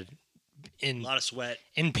in bed in a lot of sweat,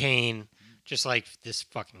 in pain, just like this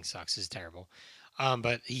fucking sucks. This is terrible.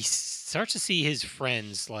 But he starts to see his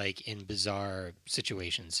friends in bizarre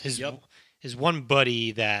situations. His one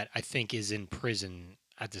buddy that I think is in prison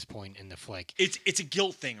at this point in the flick. It's a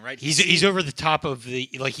guilt thing, right? He's over the top of the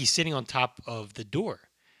he's sitting on top of the door,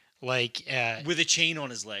 with a chain on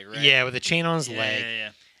his leg, right? Yeah, with a chain on his leg. Yeah.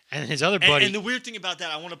 And his other buddy. And the weird thing about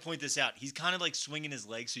that, I want to point this out. He's kind of swinging his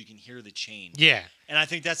leg so you can hear the chain. Yeah. And I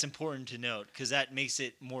think that's important to note because that makes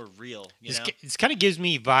it more real. This kind of gives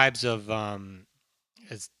me vibes of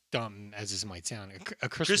as dumb as this might sound, a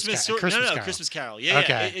Christmas Carol. Christmas Carol. Yeah.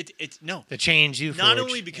 Okay. No. The chains you not forged.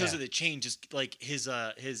 only because of the chain, just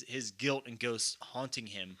his guilt and ghosts haunting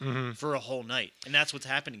him for a whole night, and that's what's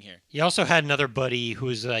happening here. He also had another buddy who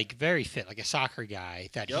was very fit, like a soccer guy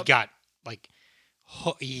that he got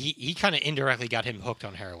he kind of indirectly got him hooked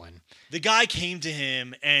on heroin. The guy came to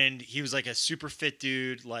him and he was a super fit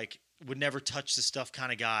dude, would never touch the stuff kind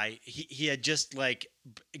of guy. He had just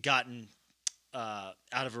gotten out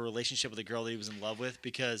of a relationship with a girl that he was in love with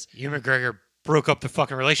because Ewan McGregor broke up the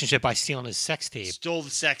fucking relationship by stealing his sex tape. Stole the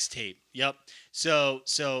sex tape. Yep.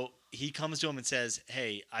 So he comes to him and says,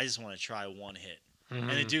 "Hey, I just want to try one hit." And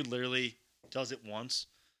the dude literally does it once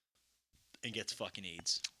and gets fucking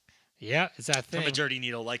AIDS. Yeah, it's that thing. From a dirty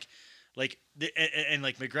needle, and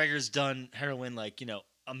McGregor's done heroin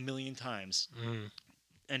a million times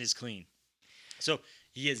and is clean. So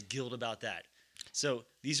he has guilt about that. So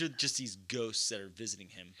these are just these ghosts that are visiting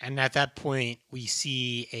him. And at that point, we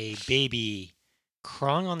see a baby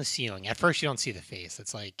crawling on the ceiling. At first, you don't see the face.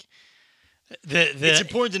 It's It's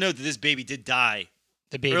important to note that this baby did die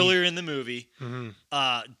earlier in the movie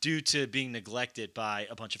due to being neglected by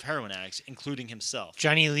a bunch of heroin addicts, including himself.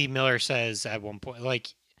 Johnny Lee Miller says at one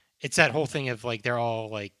point, it's that whole thing of they're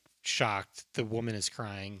all shocked. The woman is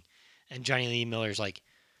crying, and Johnny Lee Miller's like,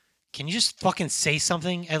 "Can you just fucking say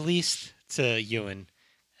something at least?" to Ewan,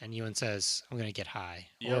 and Ewan says, "I'm gonna get high,"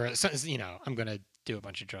 or I'm gonna do a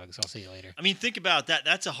bunch of drugs. I'll see you later. I mean, think about that.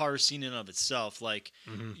 That's a horror scene in and of itself.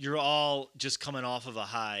 You're all just coming off of a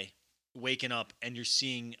high, waking up, and you're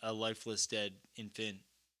seeing a lifeless dead infant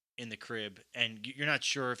in the crib, and you're not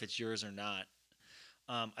sure if it's yours or not.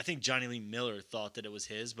 I think Johnny Lee Miller thought that it was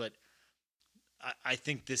his, but I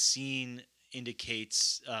think this scene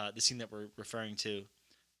indicates the scene that we're referring to,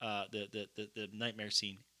 the nightmare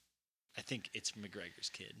scene. I think it's McGregor's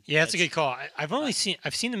kid. Yeah, that's a good call. I've seen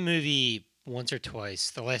the movie once or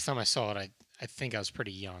twice. The last time I saw it, I think I was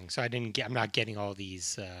pretty young, so I'm not getting all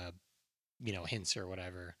these hints or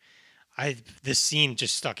whatever. This scene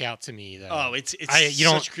just stuck out to me though. Oh, it's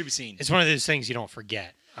such a creepy scene. It's one of those things you don't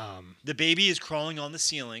forget. The baby is crawling on the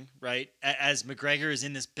ceiling, right? As McGregor is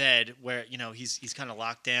in this bed where he's kind of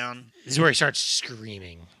locked down. This is where he starts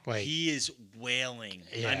screaming. Like He is wailing.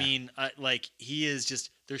 I Yeah. mean, like he is just.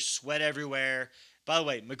 There's sweat everywhere. By the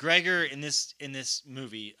way, McGregor in this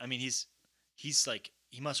movie, I mean, he's like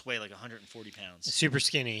he must weigh like 140 pounds. super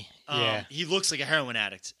skinny. Yeah. He looks like a heroin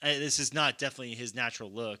addict. This is not definitely his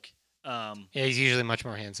natural look. Yeah, he's usually much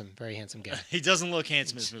more handsome. Very handsome guy. He doesn't look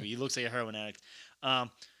handsome in this movie. He looks like a heroin addict.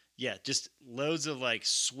 Yeah, just loads of like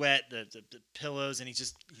sweat, the pillows, and he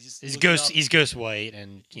just He's looks up. ghost white,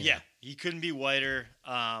 and Yeah, he couldn't be whiter.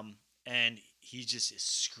 And he just is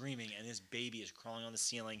screaming, and this baby is crawling on the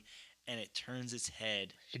ceiling, and it turns its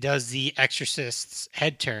head. it does the Exorcist's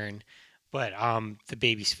head turn, but the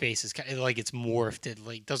baby's face is kind of like it's morphed. It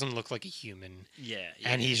like doesn't look like a human, Yeah,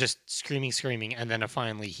 and he's just screaming, and then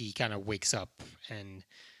finally he kind of wakes up and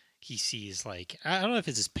he sees like I don't know if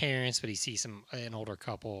it's his parents, but he sees an older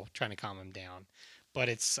couple trying to calm him down. But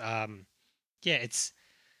it's it's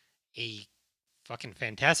a fucking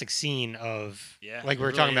fantastic scene of Yeah, like it we were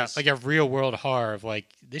really talking about is. like a real world horror of like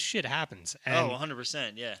this shit happens. And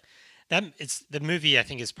 100%. Yeah, that it's the movie I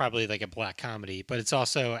think is probably like a black comedy, but it's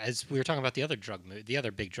also as we were talking about the other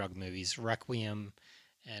big drug movies, Requiem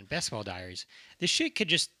and Basketball Diaries. This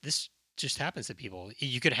just happens to people.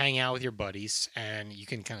 You could hang out with your buddies and you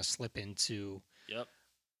can kind of slip into yep.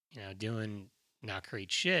 doing not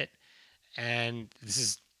great shit. And this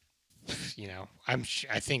is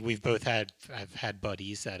I think I've had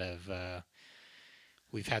buddies that have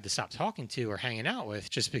we've had to stop talking to or hanging out with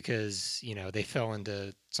just because they fell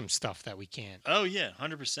into some stuff that we can't. Oh yeah,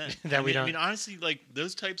 100%. That we I don't- mean, honestly, like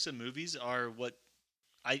those types of movies are what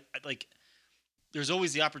I like. There's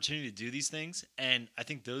always the opportunity to do these things, and I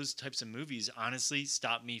think those types of movies honestly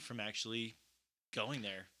stop me from actually going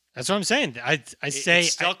there. That's what I'm saying. I It say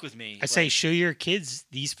stuck with me. I say Like, show your kids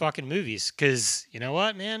these fucking movies because you know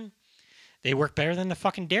what, man, they work better than the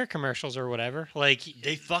fucking Dare commercials or whatever. Like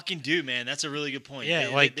they fucking do, man. That's a really good point.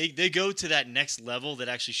 Yeah, they go to that next level that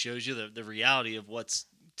actually shows you the reality of what's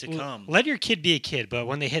to come. let your kid be a kid, but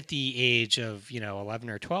when they hit the age of 11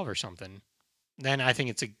 or 12 or something, then I think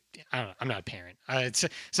it's I don't know. I'm not a parent. So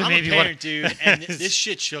I'm maybe a parent, dude, and this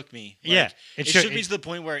shit shook me. Like, Yeah, it shook me to the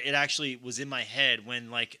point where it actually was in my head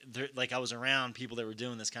when like I was around people that were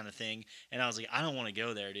doing this kind of thing, and I was like, I don't want to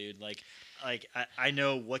go there, dude. Like I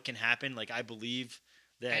know what can happen. Like I believe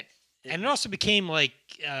that. And it also became like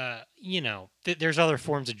there's other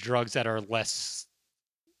forms of drugs that are less.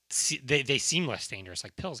 They seem less dangerous,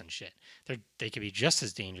 like pills and shit. They could be just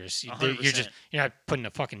as dangerous. You're 100%. you're not putting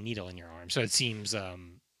a fucking needle in your arm, so it seems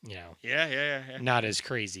Yeah. not as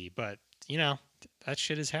crazy. But that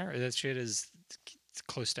shit is That shit is it's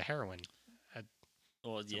close to heroin.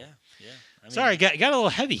 Well, yeah. I mean, Sorry, got a little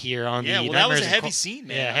heavy here on Yeah, the. well, that was a Nightmares and heavy Cul- scene,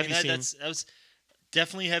 man. Yeah, I heavy mean, scene. that was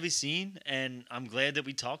definitely a heavy scene, and I'm glad that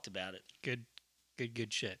we talked about it.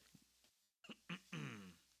 Good shit.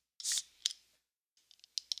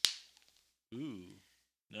 Ooh,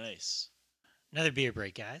 nice. Another beer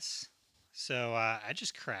break, guys. So I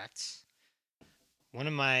just cracked one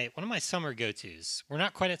of my summer go-tos. We're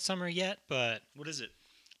not quite at summer yet, but What is it?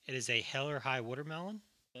 it is a Hell or High Watermelon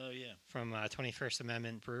Oh yeah. from 21st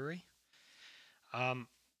Amendment Brewery.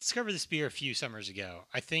 Discovered this beer a few summers ago.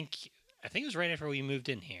 I think it was right after we moved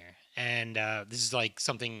in here, and this is like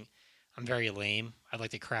something. I'm very lame. I'd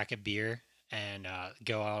like to crack a beer and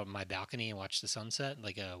go out on my balcony and watch the sunset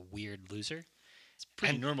like a weird loser.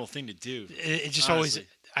 Pretty And- normal thing to do. It just Honestly.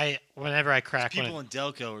 always whenever I crack one. People in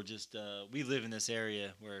Delco are just. We live in this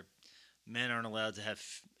area where men aren't allowed to have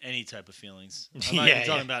any type of feelings. I'm not Yeah, even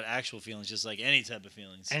talking yeah. about actual feelings, just like any type of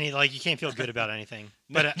feelings. And like you can't feel good about anything.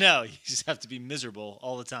 But But no, you just have to be miserable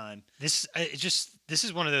all the time. this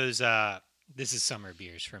is one of those this is summer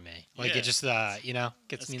beers for me. Like Yeah. it just gets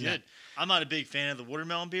That's me in good. I'm not a big fan of the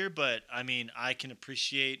watermelon beer, but I mean, I can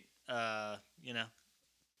appreciate, I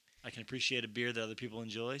can appreciate a beer that other people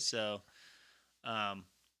enjoy. So, I'm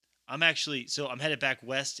headed back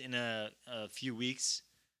west in a few weeks,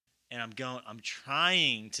 and I'm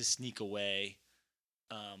trying to sneak away,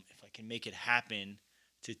 if I can make it happen,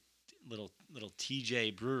 to little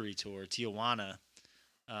TJ Brewery tour, Tijuana.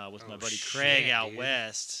 With my Oh, buddy Craig shit, out dude.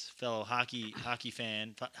 west, fellow hockey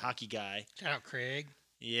fan, hockey guy. Shout out Craig.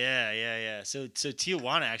 Yeah. So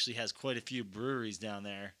Tijuana actually has quite a few breweries down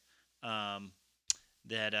there,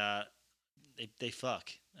 that they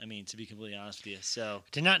fuck. I mean, to be completely honest with you. So I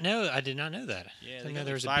did not know that. yeah, Didn't they know got there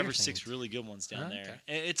like was a 5 beer or 6 thing. really good ones down Oh, there.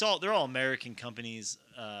 okay. They're all American companies.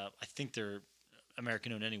 I think they're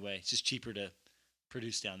American owned anyway. It's just cheaper to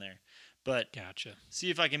produce down there. But Gotcha. see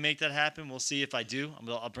if I can make that happen. We'll see if I do.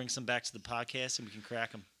 I'll bring some back to the podcast and we can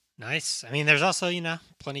crack them. Nice. I mean, there's also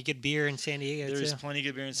plenty of good beer in San Diego There's too. plenty of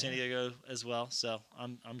good beer in San Diego as well. So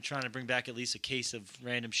I'm trying to bring back at least a case of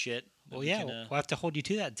random shit. that Well, we yeah, can, we'll have to hold you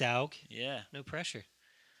to that, Dowg. yeah. No pressure.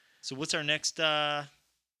 So what's our next So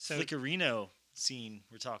Flickerino scene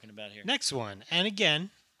we're talking about here? next one, and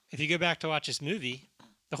again, if you go back to watch this movie,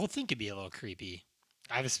 the whole thing could be a little creepy.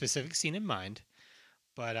 I have a specific scene in mind,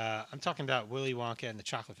 but I'm talking about Willy Wonka and the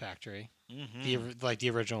Chocolate Factory, Mm-hmm. the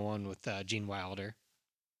original one with Gene Wilder.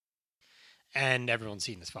 And everyone's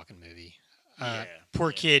seen this fucking movie.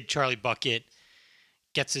 Poor kid Charlie Bucket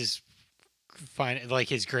gets his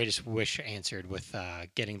his greatest wish answered with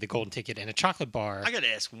getting the golden ticket and a chocolate bar. I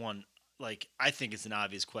gotta ask one. Like, I think it's an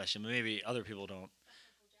obvious question, but maybe other people don't.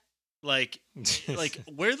 Like,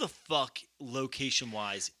 where the fuck,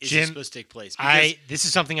 location-wise, is Jim, it supposed to take place? Because This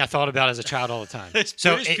is something I thought about as a child all the time. there's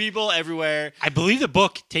So British people everywhere. I believe the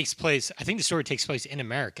book takes place. I think the story takes place in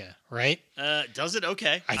America, right? Does it?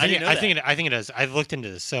 Okay. I didn't know that. think it does. I've looked into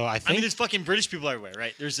this, so I I think. mean, there's fucking British people everywhere,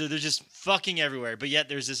 right? They're just fucking everywhere. But yet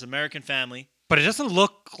there's this American family. but it doesn't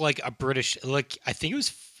look like a British. Like I think it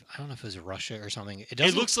was. I don't know if it was Russia or something. It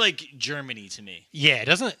doesn't. It looks like Germany to me. Yeah, it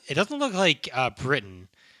doesn't. It doesn't look like Britain,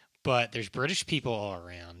 but there's British people all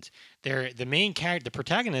around. The main character, the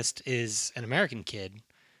protagonist, is an American kid.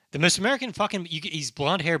 The most American fucking. He's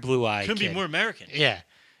blonde hair, blue eye. Couldn't be more American. Yeah,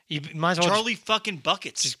 you might as well Charlie fucking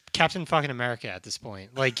Buckets. just Captain fucking America at this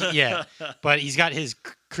point. Like, yeah, but he's got his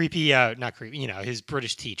creepy, not creepy. His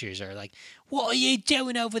British teachers are like, "What are you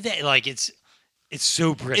doing over there?" Like, it's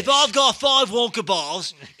so British. If I've got 5 Wonka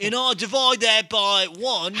bars and I divide that by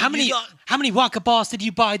 1, how many Wonka bars did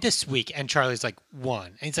you buy this week? And Charlie's like 1,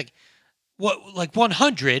 and he's like, what, like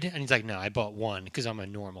 100? And he's like, no, I bought 1 because I'm a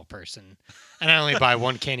normal person, and I only buy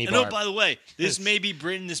 1 candy And bar. oh, by the way, this may be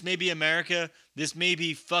Britain, this may be America, this may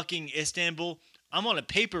be fucking Istanbul. I'm on a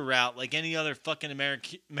paper route like any other fucking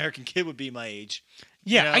American kid would be my age.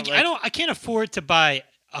 yeah, you know, I can't afford to buy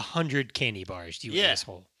 100 candy bars. You Yeah.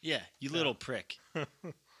 asshole. Yeah, you little prick.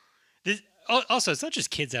 Also, it's not just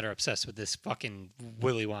kids that are obsessed with this fucking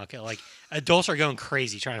Willy Wonka. Like, adults are going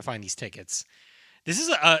crazy trying to find these tickets. This is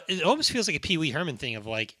it almost feels like a Pee Wee Herman thing of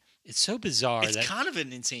like, it's so bizarre It's that kind of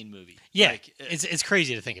an insane movie. yeah, Like, it's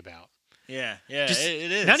crazy to think about. yeah, Just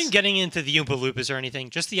it is. Not even getting into the Oompa Loompas or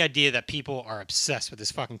anything. Just the idea that people are obsessed with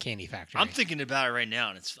this fucking candy factory. I'm thinking about it right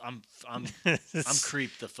now, and I'm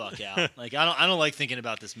creeped the fuck out. Like I don't like thinking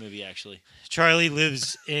about this movie actually. Charlie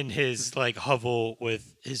lives in his like hovel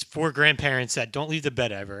with his 4 grandparents that don't leave the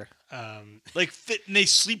bed ever. Like and they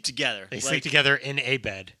sleep together. They Like, sleep together in a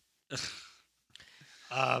bed.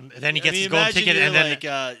 Then he gets his golden imagine ticket, you're and then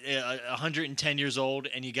like 110 years old,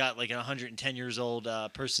 and you got like a 110 years old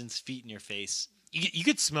person's feet in your face. you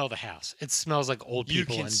could smell the house. It smells like old You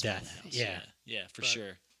people can and smell death. the house, Yeah. yeah, for But-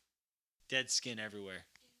 sure. Dead skin everywhere.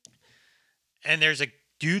 And there's a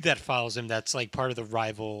dude that follows him that's like part of the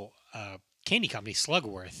rival candy company,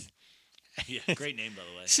 Slugworth. Yeah, great name by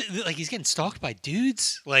the way. So, like he's getting stalked by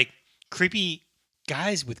dudes, like creepy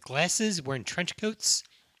guys with glasses wearing trench coats.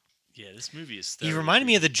 Yeah, this movie is. He reminded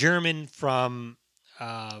me of the German from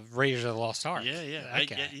Raiders of the Lost Ark. Yeah, yeah. That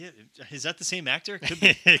guy. Yeah. Is that the same actor? Could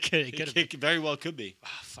be. it could have been. It very well could be. Oh,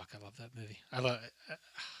 fuck, I love that movie. I love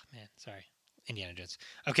man, sorry. Indiana Jones.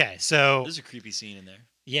 Okay, so There's a creepy scene in there.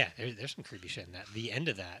 yeah, there's some creepy shit in that. The end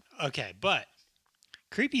of that. Okay, but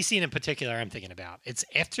creepy scene in particular I'm thinking about. It's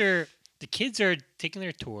after the kids are taking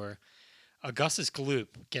their tour. Augustus Gloop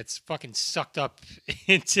gets fucking sucked up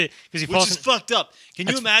into because he Which falls is fucked up. Can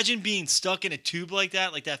you That's- imagine being stuck in a tube like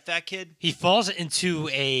that fat kid? he falls into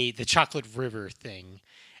the chocolate river thing.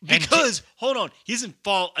 And Because hold on, he doesn't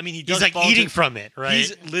fall. I mean, he does. he's like fall eating into- from it, right?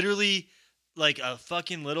 He's literally like a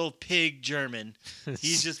fucking little pig German.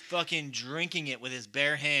 He's just fucking drinking it with his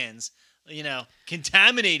bare hands.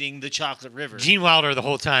 Contaminating the chocolate river. Gene Wilder the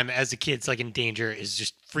whole time as the kid's like in danger is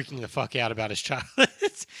just freaking the fuck out about his chocolate.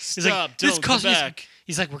 He's Stop, like, this don't come cost me. back.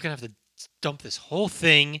 He's like, we're gonna have to dump this whole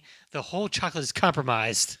thing. The whole chocolate is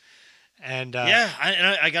compromised. And Yeah,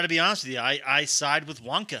 I got to be honest with you. I side with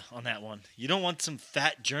Wonka on that one. You don't want some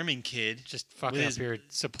fat German kid just fucking with up his your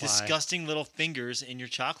supply. disgusting little fingers in your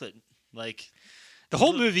chocolate. Like The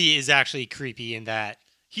whole movie is actually creepy in that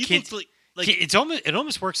he kids, looked it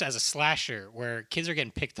almost works as a slasher where kids are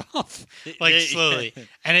getting picked off like They- slowly,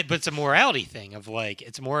 but it's a morality thing of like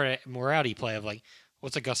it's more morality play of like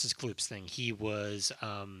what's Augustus Gloop's thing? He was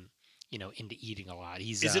into eating a lot.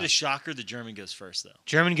 He's Is it a shocker the German goes first though?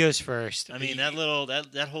 German goes first. I mean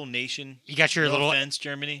that whole nation. You got your No little offense,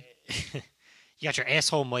 Germany. you got your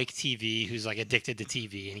asshole Mike TV who's like addicted to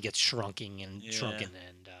TV and he gets shrunken and Yeah. shrunken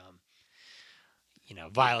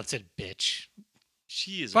Violet's a bitch.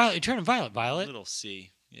 She is Violet, you turn Violet, a Violet. little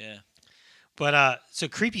C. Yeah. But so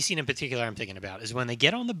creepy scene in particular I'm thinking about is when they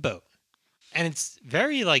get on the boat, and it's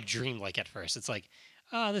very like dreamlike at first. It's like,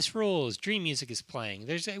 oh, this rules. Dream music is playing.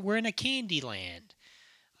 We're in a candy land.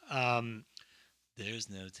 There's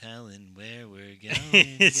no telling where we're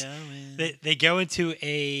going. They go into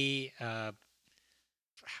a.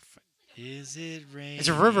 Is it raining? It's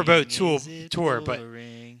a riverboat Is it tour, but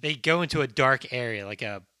pouring? they go into a dark area, like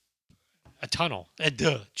a tunnel.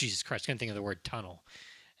 Jesus Christ, couldn't think of the word tunnel.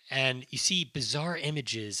 And you see bizarre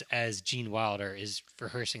images as Gene Wilder is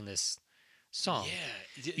rehearsing this song.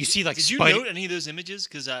 Yeah. You see, like, did you spider- note any of those images?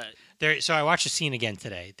 Because So I watched the scene again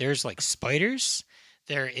today. There's like spiders.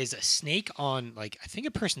 There is a snake on like I think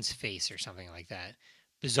a person's face or something like that.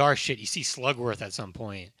 Bizarre shit. You see Slugworth at some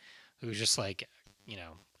point, who's just like,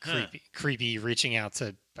 creepy, reaching out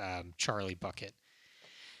to Charlie Bucket.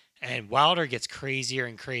 And Wilder gets crazier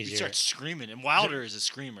and he crazier. starts screaming, and Wilder is a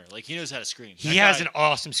screamer. Like he knows how to scream. He has an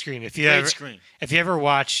awesome scream. If you great ever scream. If you ever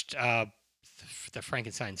watched the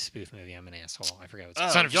Frankenstein spoof movie, I'm an asshole. I forgot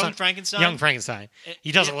what's Young Frankenstein. Young Frankenstein.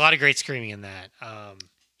 He does Yeah. a lot of great screaming in that.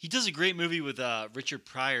 He does a great movie with Richard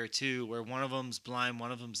Pryor too, where one of them's blind,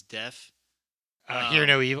 one of them's deaf. Hear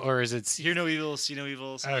No Evil, or is it? Hear no evil, see no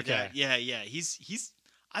evil. Something like Okay. that. Yeah. He's.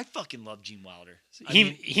 I fucking love Gene Wilder.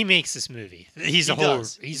 He makes this movie. He's He the whole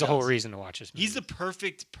does. He he's the whole does. reason to watch this movie. He's the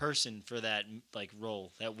perfect person for that like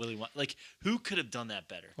role. That Willy Wonka. Like who could have done that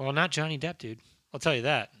better? well, not Johnny Depp, dude. I'll tell you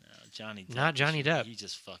that. No, Johnny. Depp. Not Johnny Depp. He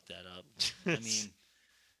just fucked that up. I mean,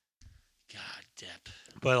 God, Depp.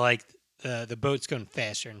 But like the boat's going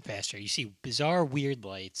faster and faster. You see bizarre, weird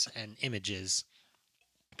lights and images.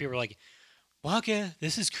 People are like, "Wonka,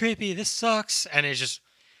 this is creepy. This sucks." And it's just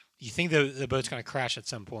you think the boat's going to crash at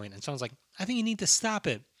some point, and someone's like, "I think you need to stop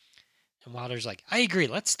it." And Wilder's like, "I agree.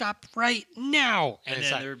 Let's stop right now." And it's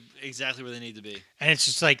then like, they're exactly where they need to be. and it's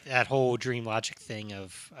just like that whole dream logic thing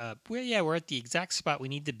of, we're at the exact spot we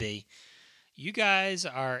need to be. You guys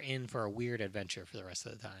are in for a weird adventure for the rest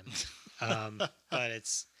of the time. But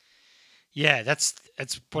it's, that's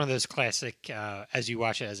one of those classic, as you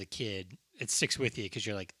watch it as a kid, it sticks with you because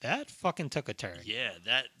you're like, that fucking took a turn. Yeah,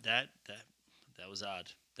 that was odd.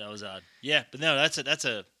 That was odd. Yeah, but no, that's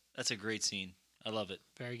a great scene. I love it.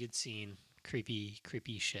 Very good scene. Creepy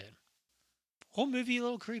shit. Whole movie a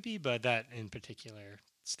little creepy, but that in particular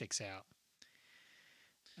sticks out.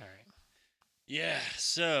 All right. Yeah.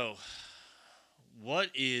 So, what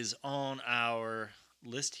is on our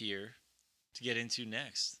list here to get into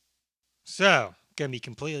next? So, gonna be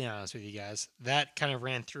completely honest with you guys. That kind of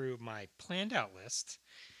ran through my planned out list.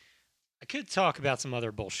 I could talk about some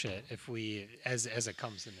other bullshit if we, as it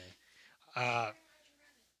comes to me.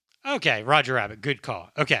 Okay, Roger Rabbit. Good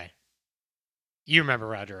call. Okay, you remember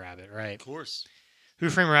Roger Rabbit, right? Of course. Who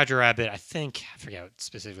Framed Roger Rabbit? I forget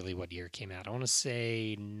specifically what year it came out. I want to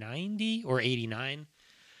say 90 or 89.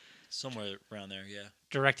 Somewhere around there, yeah.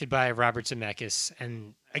 Directed by Robert Zemeckis,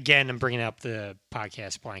 and again, I'm bringing up the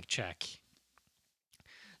podcast Blank Check.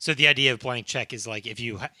 So the idea of Blank Check is like if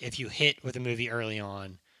you hit with a movie early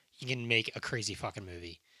on, you can make a crazy fucking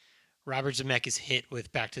movie. Robert Zemeckis hit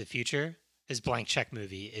with Back to the Future. His Blank Check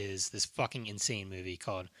movie is this fucking insane movie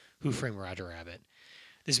called Who Framed Roger Rabbit.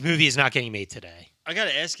 This movie is not getting made today. I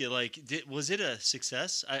gotta ask you, like, was it a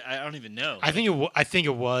success? I don't even know. I think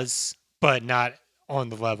it was, but not on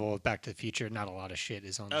the level of Back to the Future. Not a lot of shit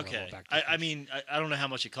is on the level Okay. of Back to the Future. I mean, I don't know how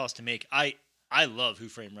much it costs to make. I love Who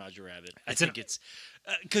Framed Roger Rabbit. I think it's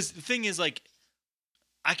because the thing is, like,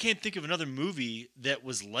 I can't think of another movie that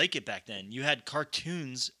was like it back then. You had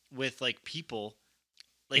cartoons with like people,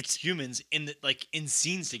 like humans in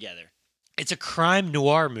scenes together. It's a crime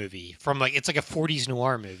noir movie from it's like a 40s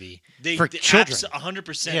noir movie They for children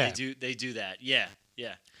 100%. Yeah. They do that. Yeah.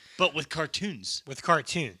 But with cartoons. with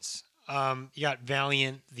cartoons. You got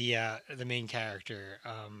Valiant, the main character.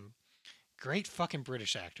 Great fucking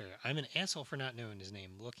British actor. I'm an asshole for not knowing his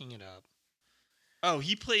name. Looking it up. Oh,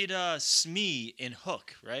 he played Smee in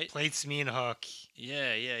Hook, right? Played Smee and Hook.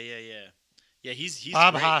 Yeah. Yeah, he's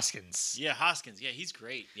Bob great. Hoskins. Yeah, Hoskins. Yeah, he's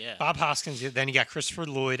great. Yeah. Bob Hoskins. Then you got Christopher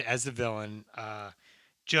Lloyd as the villain.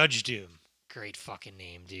 Judge Doom. Great fucking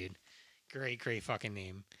name, dude. Great fucking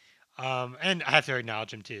name. And I have to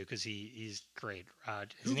acknowledge him too because he's great.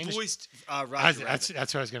 His Who name is- voiced Roger Rabbit? That's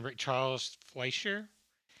what I was going to bring. Charles Fleischer.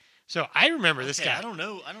 So I remember this guy. I don't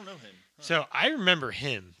know him. Huh. So I remember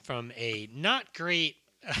him from a not great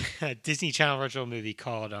Disney Channel original movie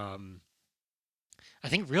called, I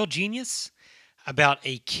think, Real Genius, about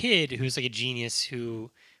a kid who's like a genius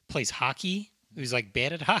who plays hockey, who's like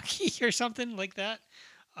bad at hockey or something like that.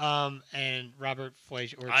 And Robert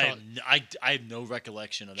Fleischer or I have no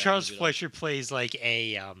recollection of that. Charles movie at all. Fleischer plays like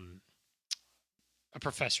a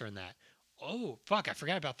professor in that. Oh fuck! I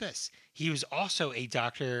forgot about this. He was also a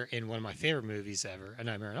doctor in one of my favorite movies ever, A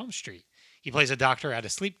Nightmare on Elm Street. He plays a doctor at a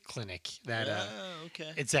sleep clinic. That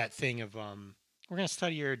okay. it's that thing of we're gonna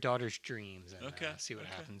study your daughter's dreams and Okay, see what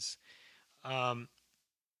okay. happens.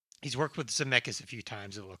 He's worked with Zemeckis a few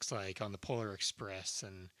times. It looks like on the Polar Express,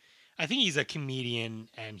 and I think he's a comedian,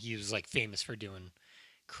 and he was like famous for doing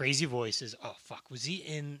crazy voices. Oh fuck! Was he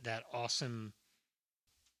in that awesome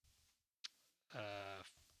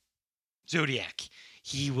Zodiac?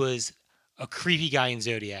 He was a creepy guy in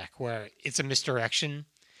Zodiac, where it's a misdirection.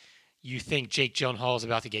 You think Jake Gyllenhaal is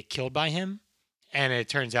about to get killed by him, and it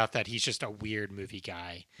turns out that he's just a weird movie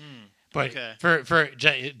guy. But Okay. for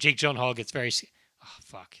Jake Gyllenhaal gets very. Oh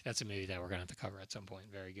fuck! That's a movie that we're gonna have to cover at some point.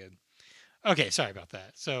 Very good. Okay, sorry about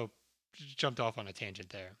that. So jumped off on a tangent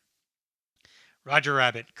there. Roger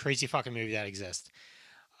Rabbit, crazy fucking movie that exists.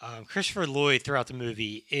 Christopher Lloyd throughout the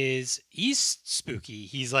movie he's spooky.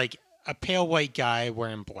 He's like a pale white guy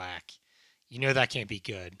wearing black. You know that can't be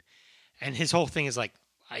good. And his whole thing is like,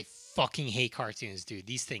 I fucking hate cartoons, dude.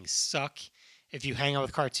 These things suck. If you hang out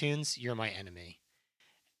with cartoons, you're my enemy.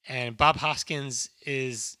 And Bob Hoskins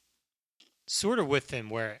is sort of with him,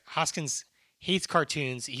 where Hoskins hates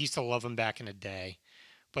cartoons. He used to love them back in the day,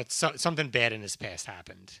 but something bad in his past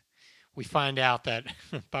happened. We find out that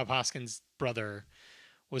Bob Hoskins' brother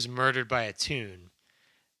was murdered by a tune.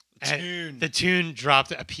 And the tune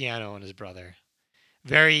dropped a piano on his brother.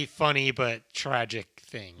 Very funny but tragic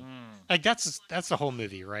thing. Like that's the whole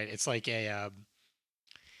movie, right? It's like it's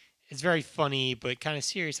very funny but kind of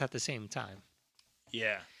serious at the same time.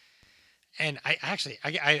 Yeah. And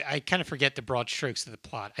I kind of forget the broad strokes of the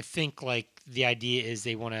plot. I think like the idea is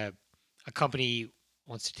a company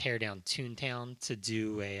wants to tear down Toontown to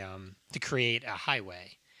do to create a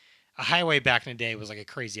highway. A highway back in the day was like a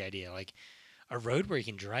crazy idea, like a road where you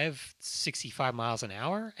can drive 65 miles an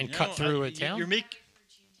hour and cut through a town. You're making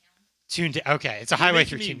Toontown. Okay, it's a highway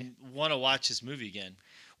through Toontown. me want to watch this movie again.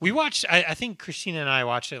 We watched. I think Christina and I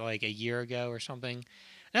watched it like a year ago or something.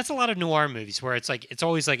 That's a lot of noir movies where it's like it's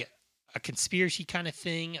always like a conspiracy kind of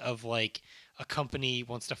thing of like a company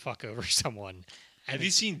wants to fuck over someone. Have you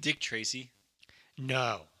seen Dick Tracy?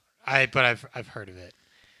 No, but I've heard of it.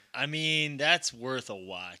 I mean, that's worth a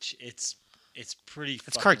watch. It's pretty.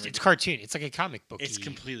 It's cartoon. It's like a comic book. It's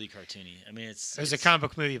completely cartoony. I mean, it was a comic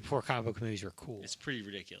book movie before comic book movies were cool. It's pretty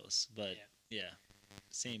ridiculous, but yeah,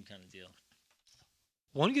 same kind of deal.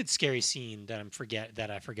 One good scary scene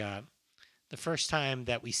that I forgot. The first time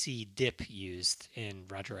that we see dip used in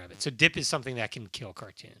Roger Rabbit. So dip is something that can kill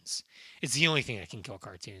cartoons. It's the only thing that can kill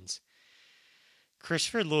cartoons.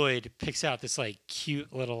 Christopher Lloyd picks out this like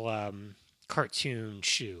cute little cartoon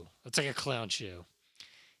shoe. It's like a clown shoe.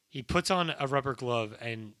 He puts on a rubber glove,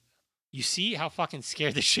 and you see how fucking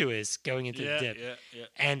scared the shoe is going into the dip. Yeah.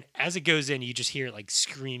 And as it goes in, you just hear it like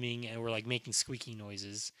screaming, and we're like making squeaky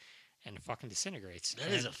noises, and it fucking disintegrates.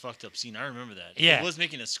 That is a fucked up scene. I remember that. Yeah. It was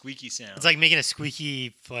making a squeaky sound. It's like making a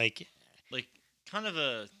squeaky like kind of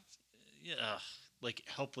a like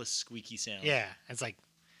helpless squeaky sound. Yeah. It's like,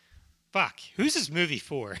 fuck. Who's this movie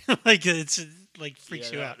for? Like it's like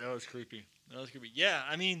freaks you out. That was creepy. Yeah,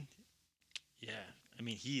 I mean,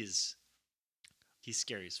 he's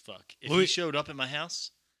scary as fuck. If he showed up at my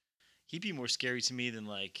house, he'd be more scary to me than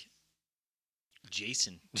like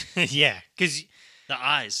Jason. Yeah, because the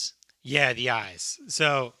eyes. Yeah, the eyes.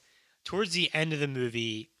 So towards the end of the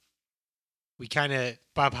movie,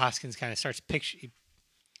 Bob Hoskins kind of starts putting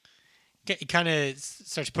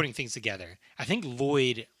things together. I think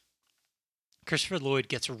Christopher Lloyd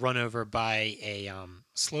gets run over by a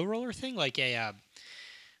slow roller thing, like I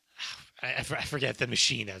forget the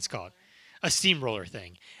machine that it's called, a steamroller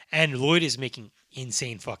thing, and Lloyd is making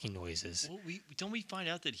insane fucking noises. Well, don't we find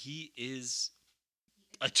out that he is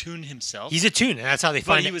a tune himself? He's a tune, and that's how they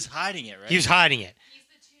find it. But he was hiding it, right? He was hiding it. He's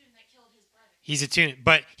the tune that killed his brother. He's a tune,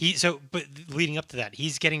 but leading up to that,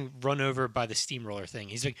 he's getting run over by the steamroller thing.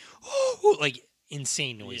 He's like, oh, like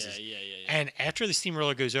insane noises. Yeah. And after the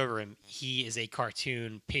steamroller goes over him, he is a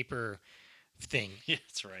cartoon paper thing. Yeah,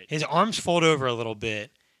 that's right. His arms fold over a little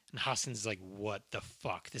bit, and Hoskins is like, "What the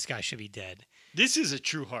fuck? This guy should be dead." This is a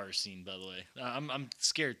true horror scene, by the way. I'm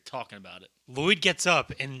scared talking about it. Lloyd gets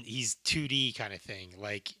up, and he's 2D kind of thing,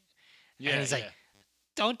 like, and he's like,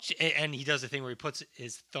 "Don't," and he does the thing where he puts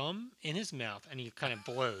his thumb in his mouth, and he kind of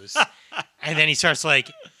blows, and then he starts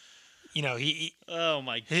like, oh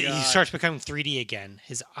my god, he starts becoming 3D again.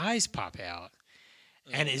 His eyes pop out,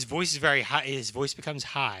 and his voice is very high. His voice becomes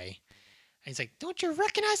high, and he's like, "Don't you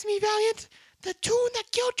recognize me, Valiant? the tune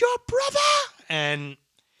that killed your brother, and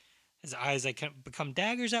his eyes like become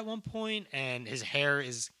daggers at one point, and his hair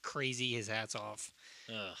is crazy. His hat's off,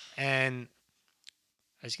 Ugh. and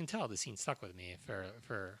as you can tell, the scene stuck with me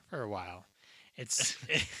for a while. It's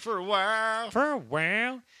For a while. for a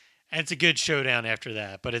while, and it's a good showdown after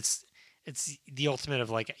that. But it's the ultimate of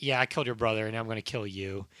like, yeah, I killed your brother, and now I'm gonna kill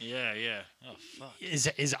you. Yeah, yeah. Oh fuck.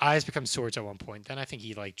 His eyes become swords at one point. Then I think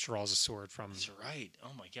he like draws a sword from. That's right.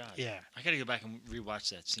 Oh my god. Yeah. I gotta go back and rewatch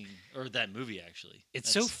that scene or that movie actually.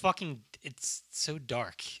 It's That's- it's so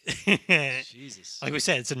dark. Jesus. Like we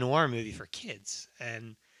said, it's a noir movie for kids,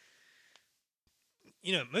 and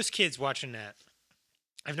most kids watching that,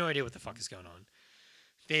 I have no idea what the fuck is going on.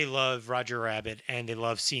 They love Roger Rabbit, and they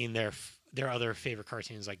love seeing their other favorite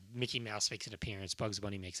cartoons, like Mickey Mouse makes an appearance, Bugs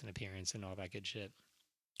Bunny makes an appearance, and all that good shit.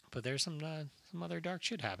 But there's some other dark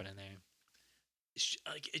shit happening there.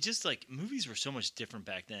 Like it just like movies were so much different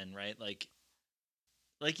back then, right? Like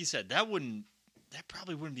you said, that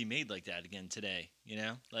probably wouldn't be made like that again today. You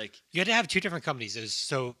know, like You had to have two different companies.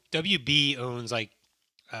 So WB owns like,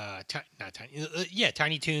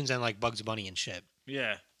 Tiny Toons and like Bugs Bunny and shit.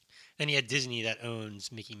 yeah. Then you had Disney that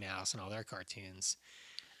owns Mickey Mouse and all their cartoons.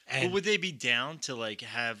 But And would they be down to like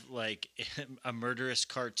have like a murderous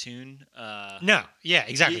cartoon? no, yeah,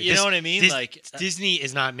 exactly. You know what I mean? Like Disney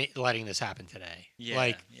is not letting this happen today. yeah,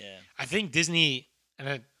 Like yeah, I think Disney,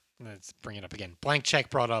 let's bring it up again. Blank Check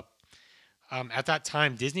brought up at that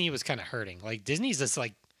time Disney was kind of hurting. Like Disney's this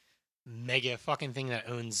like mega fucking thing that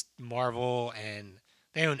owns Marvel and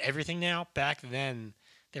they own everything now. Back then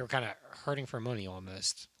they were kind of hurting for money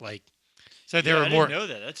almost. Like so they Yeah, were I more didn't know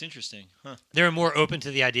that. That's interesting, huh? they were more open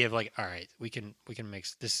to the idea of like, all right, we can make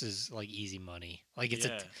this is like easy money. Like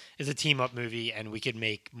Yeah. it's a team up movie and we could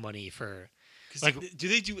make money for 'Cause like- do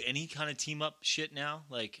they do any kind of team up shit now?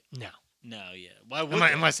 Like no. no, yeah. Why would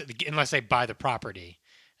they? Unless they buy the property,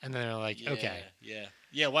 and then they're like, Yeah, okay,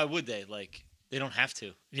 yeah. Why would they? Like they don't have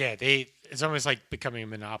to. yeah, it's almost like becoming a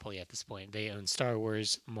monopoly at this point. They own Star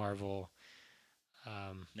Wars, Marvel,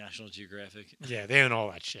 National Geographic. yeah, they own all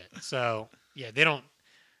that shit. So yeah, they don't.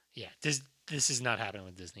 Yeah, this is not happening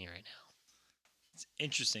with Disney right now. It's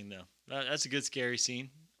interesting though. That's a good scary scene.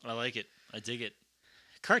 I like it. I dig it.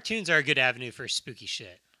 Cartoons are a good avenue for spooky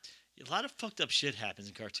shit. A lot of fucked up shit happens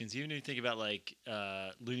in cartoons. Even if you think about like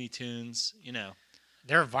Looney Tunes, you know.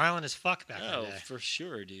 They're violent as fuck back in Oh, the day. for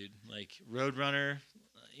sure, dude. Like Roadrunner,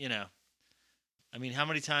 you know. I mean, how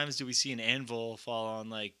many times do we see an anvil fall on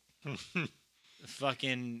like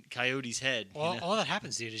fucking Coyote's head? Well, you know? all that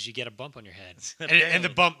happens, dude, is you get a bump on your head, and the Apparently.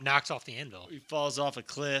 bump knocks off the anvil. He falls off a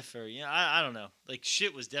cliff, or I don't know. Like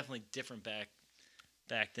shit was definitely different back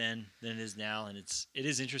then than it is now, and it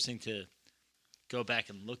is interesting to go back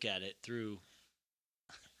and look at it through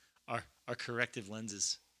our corrective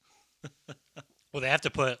lenses. Well, they have to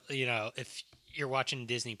put, if you're watching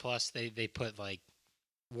Disney Plus, they put like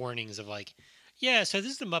warnings of like, yeah, so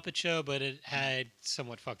this is the Muppet Show, but it had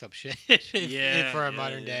somewhat fucked up shit for our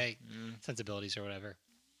modern day sensibilities or whatever.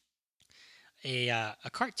 A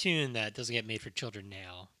cartoon that doesn't get made for children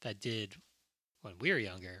now that did when we were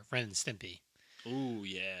younger, Ren and Stimpy. Oh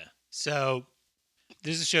yeah, So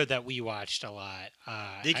this is a show that we watched a lot.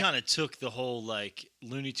 they kind of took the whole like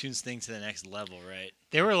Looney Tunes thing to the next level, right?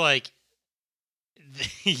 They were like,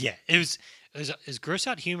 yeah, it was gross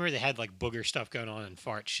out humor. They had like booger stuff going on and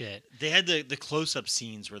fart shit. They had the close up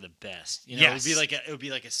scenes were the best. You know, Yes. it would be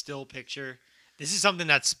like a still picture. This is something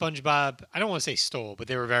that SpongeBob, I don't want to say stole, but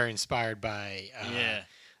they were very inspired by Yeah.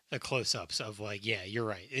 the close-ups of like, yeah, you're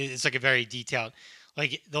right. It's like a very detailed,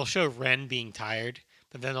 like they'll show Ren being tired,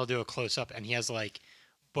 but then they'll do a close-up and he has like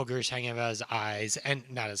boogers hanging out of his eyes and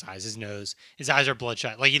not his eyes, his nose. His eyes are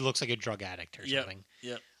bloodshot. Like he looks like a drug addict or Yep. something.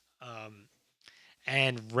 Yep.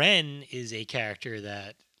 And Ren is a character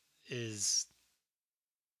that is.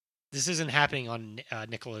 This isn't happening on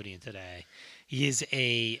Nickelodeon today. He is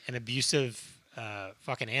an abusive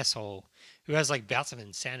fucking asshole who has like bouts of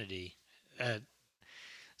insanity.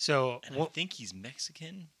 So And I think he's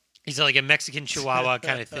Mexican. he's like a Mexican Chihuahua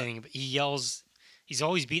kind of thing. But he yells. He's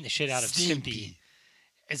always beating the shit out of Stimpy.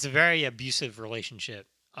 It's a very abusive relationship.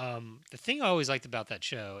 The thing I always liked about that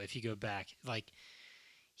show, if you go back, like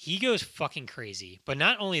he goes fucking crazy. But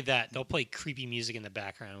not only that, they'll play creepy music in the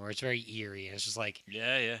background where it's very eerie. And it's just like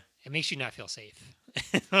Yeah, yeah. it makes you not feel safe.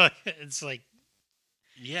 It's like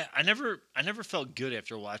Yeah, I never felt good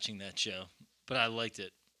after watching that show, but I liked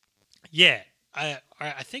it. yeah. I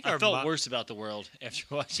think I our felt mom, worse about the world after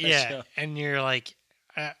watching that yeah, show. and you're like,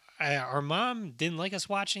 our mom didn't like us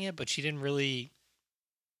watching it, but she didn't really.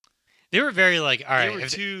 They were very like, all right.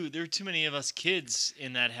 There were too many of us kids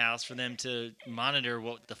in that house for them to monitor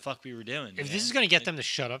what the fuck we were doing. If you this know? is going to get them to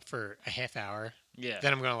shut up for a half hour, Yeah.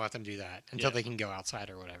 then I'm going to let them do that until Yeah. they can go outside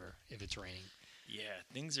or whatever if it's raining. Yeah,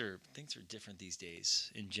 things are different these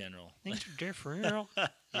days in general. Things are different.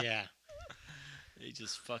 Yeah. They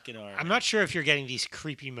just fucking are. I'm not sure if you're getting these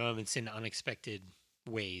creepy moments in unexpected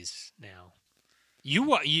ways now.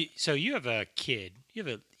 So you have a kid.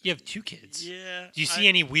 You have 2 kids. Yeah. Do you see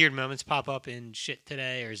any weird moments pop up in shit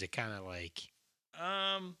today, or is it kind of like?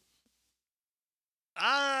 Yeah.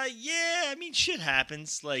 I mean, shit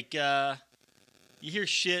happens. Like, you hear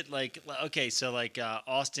shit like, okay, so like,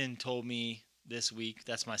 Austin told me this week.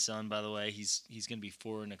 That's my son, by the way. He's gonna be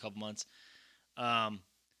 4 in a couple months.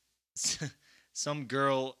 Some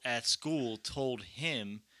girl at school told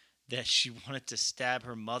him that she wanted to stab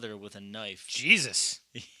her mother with a knife. Jesus.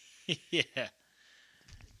 Yeah.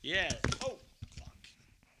 Yeah. Oh, fuck.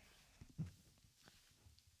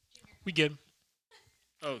 We good?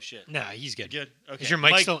 Oh shit. No, he's good. Good. Okay. Is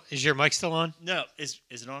your mic still on? No. Is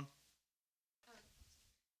it on?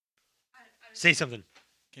 Say something.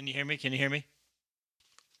 Can you hear me? Can you hear me?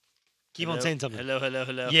 Keep Hello? on saying something.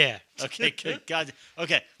 Hello. Yeah. Okay. Good. God.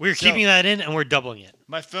 Okay. We're so keeping that in and we're doubling it.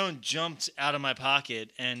 My phone jumped out of my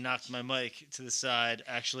pocket and knocked my mic to the side.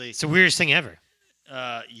 Actually, It's the weirdest thing ever.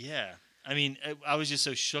 yeah. I mean, I was just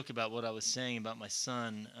so shook about what I was saying about my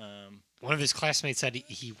son. One of his classmates said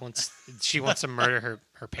she wants to murder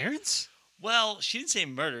her parents. Well, she didn't say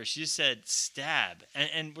murder. She just said stab,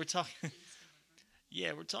 and we're talking.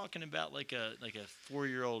 Yeah, we're talking about like a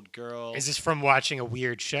 4-year-old girl. Is this from watching a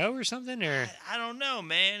weird show or something? Or I don't know,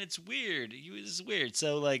 man. It's weird. This is weird.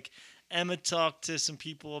 So like, Emma talked to some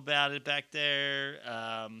people about it back there,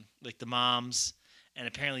 like the moms, and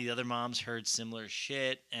apparently the other moms heard similar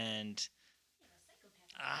shit. And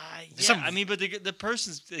yeah, I mean, but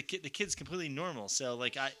the kid's completely normal. So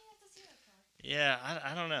like I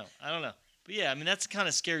don't know. But yeah, I mean that's the kind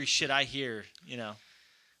of scary shit I hear. You know.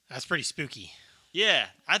 that's pretty spooky. Yeah,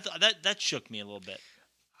 I thought that shook me a little bit.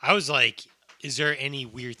 I was like, is there any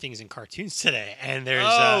weird things in cartoons today? And there's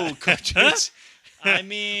cartoons. I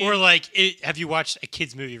mean, or like, have you watched a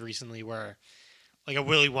kids movie recently where like a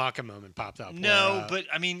Willy Wonka moment popped up? No, but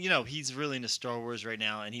I mean, he's really into Star Wars right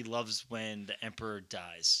now, and he loves when the Emperor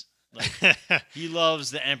dies. Like he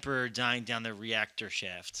loves the Emperor dying down the reactor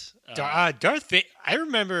shaft. Darth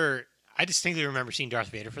Vader. I distinctly remember seeing Darth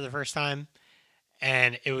Vader for the first time,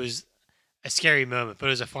 and it was a scary moment, but it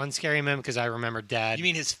was a fun, scary moment because I remember Dad. You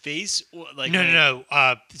mean his face? Like No.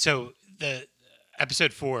 So the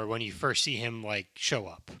episode 4, when you first see him like show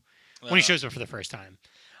up, when he shows up for the first time,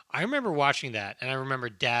 I remember watching that, and I remember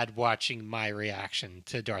Dad watching my reaction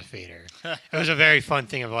to Darth Vader. It was a very fun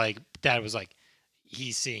thing of like, Dad was like,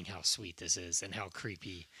 he's seeing how sweet this is and how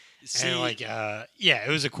creepy, and like, yeah, it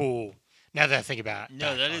was a cool. Now that I think about it,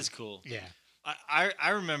 no, that is cool. Yeah.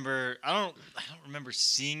 I remember. I don't remember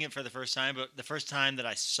seeing it for the first time, but the first time that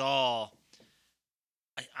I saw,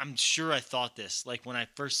 I'm sure I thought this. Like when I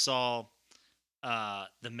first saw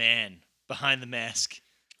the man behind the mask,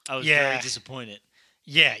 I was very disappointed.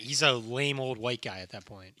 Yeah, he's a lame old white guy at that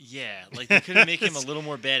point. Yeah, like they couldn't make him a little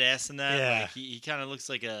more badass than that. Yeah. Like he kind of looks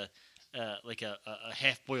like a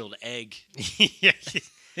half-boiled egg. Yeah.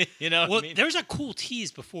 You know. Well, what I mean? there was a cool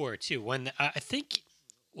tease before too. When I think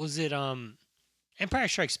was it Empire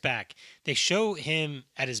Strikes Back. They show him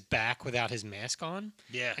at his back without his mask on.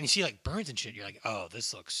 Yeah. And you see like burns and shit. You're like, oh,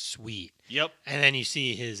 this looks sweet. Yep. And then you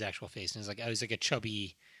see his actual face, and it's like, oh, he's like a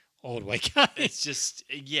chubby old white guy. It's just,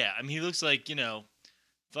 yeah. I mean, he looks like,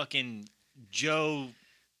 fucking Joe,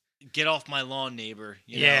 get off my lawn neighbor.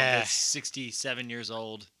 That's 67 years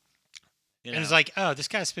old. And it's like, oh, this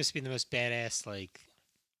guy's supposed to be the most badass. Like,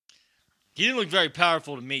 he didn't look very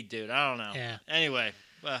powerful to me, dude. I don't know. Yeah. Anyway,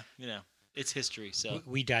 well, it's history. So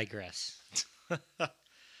we digress.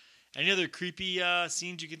 Any other creepy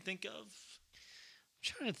scenes you can think of? I'm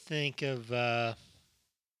trying to think of. I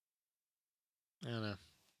don't know.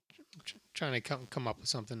 Trying to come up with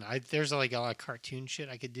something. There's like a lot of cartoon shit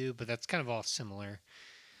I could do, but that's kind of all similar.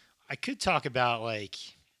 I could talk about like,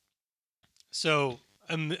 so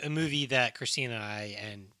a movie that Christina and I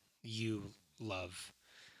and you love,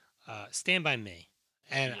 Stand By Me,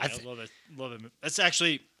 and I love it. Love it. That's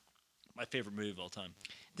actually my favorite movie of all time.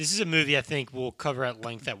 This is a movie I think we'll cover at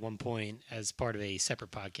length at one point as part of a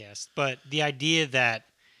separate podcast. But the idea that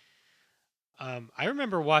I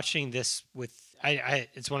remember watching this with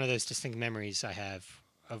it's one of those distinct memories I have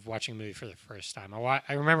of watching a movie for the first time. I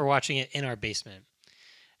remember watching it in our basement,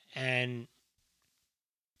 and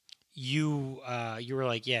you were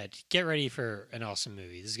like, "Yeah, get ready for an awesome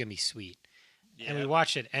movie. This is gonna be sweet." Yeah. And we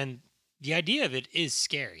watched it, and the idea of it is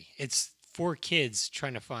scary. It's 4 kids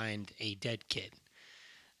trying to find a dead kid.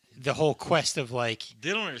 The whole quest of like,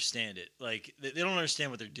 They don't understand it. Like they don't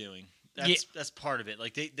understand what they're doing. Yeah. That's part of it.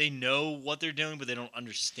 Like they know what they're doing, but they don't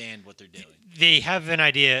understand what they're doing. they have an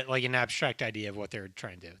idea, like an abstract idea of what they're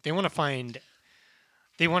trying to do. They want to find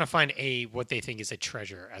a what they think is a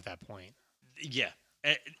treasure at that point. Yeah,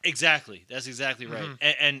 exactly. That's exactly right.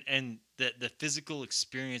 Mhm. And the physical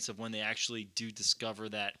experience of when they actually do discover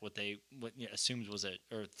that what assumed was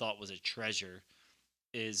or thought was a treasure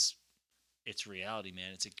is it's reality,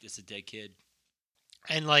 man. It's a dead kid.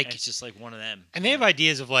 And like, And it's just like one of them. and they have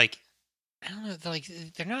ideas of like, I don't know,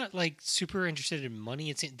 they're not like super interested in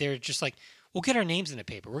money. They're just like, we'll get our names in the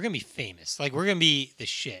paper. We're gonna be famous. Like we're gonna be the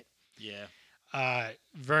shit. Yeah.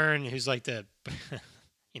 Vern, who's like the,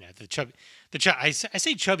 the chubby, I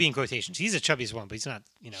say chubby in quotations. He's the chubbiest one, but he's not.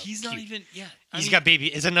 He's not cute. even. Yeah. He's got baby.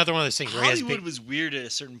 It's another one of those things where he has Hollywood was weird at a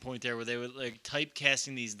certain point there, where they were like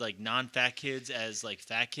typecasting these like non-fat kids as like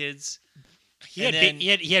fat kids. he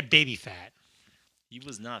had baby fat. He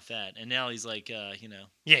was not fat, and now he's like,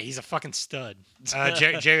 Yeah, he's a fucking stud.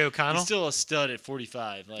 Jerry O'Connell. He's still a stud at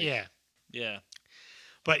 45. Like, yeah. yeah.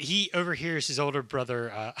 But he overhears his older brother.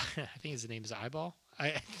 I think his name is Eyeball.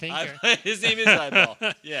 I think. His name is Eyeball. Yeah.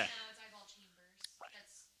 No, it's Eyeball Chambers.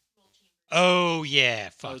 That's Will Chambers. Oh yeah,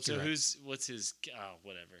 fuck. Oh, so you're right. what's his? Oh,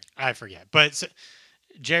 whatever. I forget. But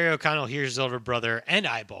Jerry O'Connell hears his older brother and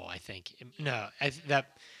Eyeball. I think no, that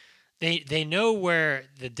they know where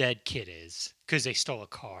the dead kid is because they stole a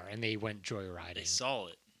car and they went joyriding. They saw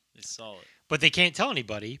it. They saw it. But they can't tell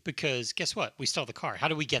anybody because guess what? We stole the car. How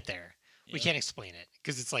do we get there? We Yeah. can't explain it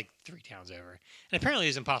because it's like 3 towns over. And apparently it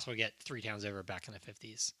was impossible to get 3 towns over back in the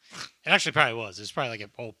 50s. It actually probably was. It was probably like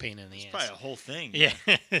an old pain in the It's ass. probably a whole thing. Yeah.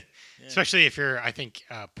 Yeah. Especially if you're, I think,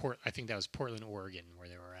 I think that was Portland, Oregon where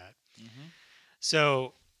they were at. Mm-hmm.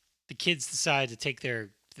 So the kids decide to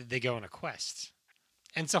they go on a quest.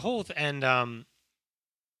 And it's a whole, I'm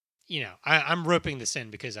roping this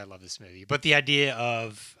in because I love this movie. But the idea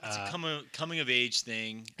of It's a coming of age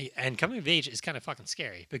thing. and coming of age is kind of fucking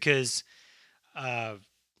scary because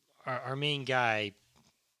our main guy,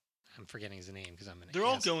 I'm forgetting his name because I'm an They're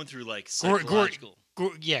all ass. going through like Gord- psychological.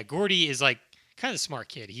 Gordy is like kind of a smart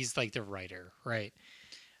kid. He's like the writer, right?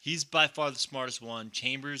 He's by far the smartest one.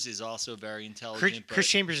 Chambers is also very Chris, intelligent. Chris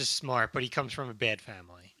Chambers is smart, but he comes from a bad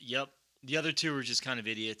family. Yep. The other two are just kind of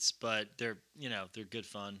idiots, but they're good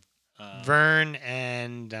fun. Vern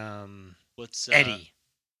and What's Eddie.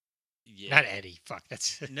 Yeah. Not Eddie. Fuck,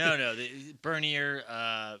 that's No. Bernier.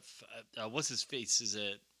 What's his face? Is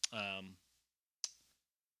it?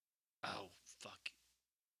 Oh fuck.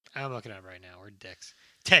 I'm looking up right now. We're dicks.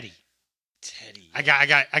 Teddy. Teddy. I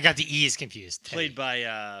got the E's confused. Teddy. Played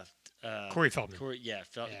by Corey Feldman. Corey. Yeah.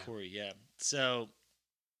 Yeah. Corey. Yeah. So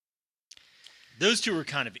those two were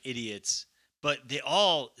kind of idiots, but they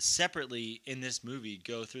all separately in this movie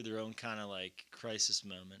go through their own kind of like crisis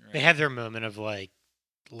moment. Right. They have their moment of like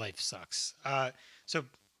life sucks. So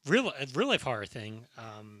real life horror thing.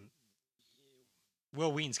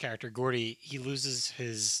 Will Wheaton's character Gordy, he loses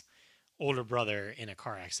his older brother in a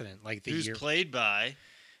car accident. Like the Who's year. played by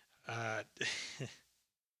Who's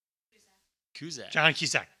Cusack. John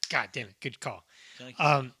Cusack. God damn it, good call. John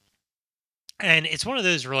Cusack. And it's one of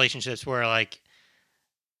those relationships where like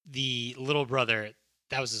the little brother,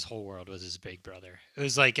 that was his whole world, was his big brother. It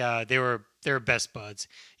was like they were best buds.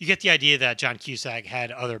 You get the idea that John Cusack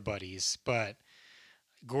had other buddies, but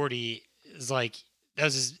Gordy is like that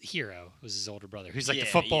was his hero, was his older brother, who's like the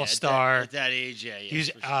football star. At that age, yeah. He was,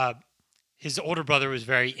 for sure. his older brother was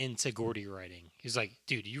very into Gordy writing. He's like,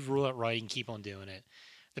 dude, you rule out writing, keep on doing it.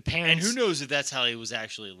 The And parents, who knows if that's how he was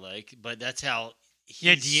actually like, but that's how he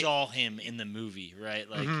Yeah, saw him in the movie, right?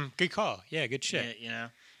 Like, Mhm, good call, yeah, good shit.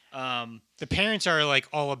 The parents are like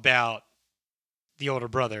all about the older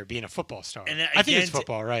brother being a football star. And I think it's again,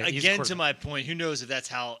 football, right? He's a Again, to quarterback. my point, who knows if that's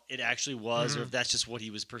how it actually was, or Mhm. if that's just what he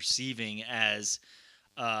was perceiving as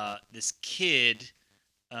this kid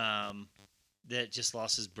that just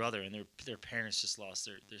lost his brother, and their parents just lost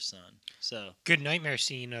their son. So Good nightmare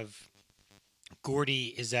scene of Gordy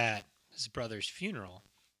is at his brother's funeral,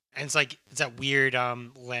 and it's like it's that weird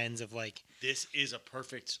lens of like. this is a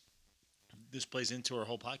perfect. This plays into our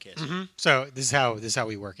whole podcast. Mhm. So this is how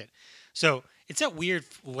we work it. So it's that weird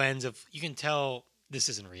lens of you can tell this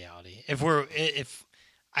isn't reality. If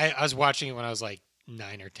I was watching it when I was like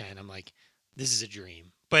 9 or 10, I'm like, this is a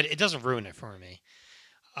dream, but it doesn't ruin it for me.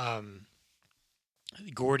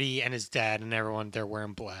 Gordy and his dad and everyone, they're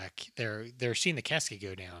wearing black. They're seeing the casket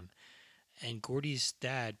go down, and Gordy's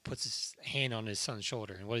dad puts his hand on his son's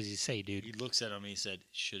shoulder, and what does he say, dude? He looks at him and he said,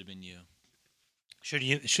 "Should have been you." Should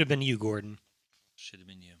have been you, Gordon. Should have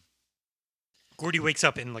been you. Gordy wakes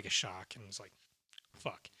up in like a shock and is like,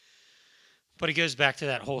 "Fuck." But it goes back to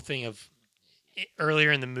that whole thing of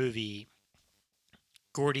earlier in the movie.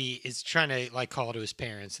 Gordy is trying to like call to his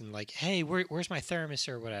parents and like, "Hey, where's my thermos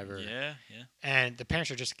or whatever?" Yeah, yeah. And the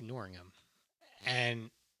parents are just ignoring him. And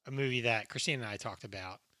a movie that Christine and I talked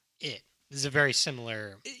about, It. This is a very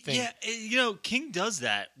similar thing. Yeah, King does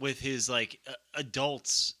that with his like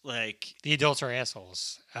adults, like, The adults are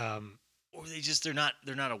assholes. or they're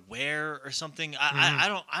not aware or something. Mhm. I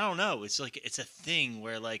don't know. It's like it's a thing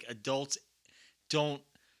where like adults don't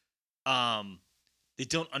they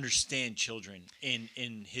don't understand children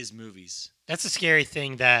in his movies. That's a scary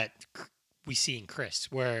thing that we see in Chris,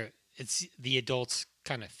 where it's the adults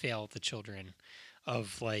kind of fail the children.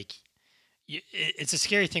 Of like, it's a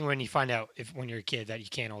scary thing when you find out when you're a kid that you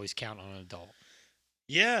can't always count on an adult.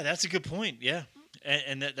 Yeah, that's a good point. Yeah,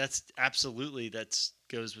 and that's absolutely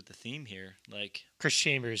goes with the theme here. Like, Chris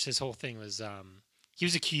Chambers, his whole thing was he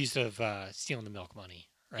was accused of stealing the milk money,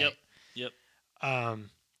 right? Yep.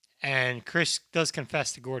 And Chris does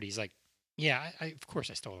confess to Gordy. He's like, "Yeah, I of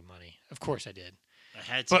course I stole the money. Of course I did. I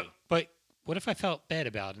had to. But what if I felt bad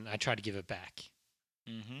about it and I tried to give it back?"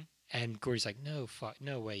 Mm-hmm. And Gordy's like,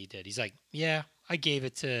 no way you did. He's like, "Yeah, I gave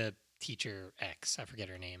it to teacher X. I forget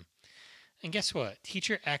her name." And guess what?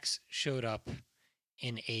 Teacher X showed up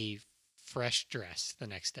in a fresh dress the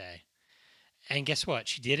next day. And guess what?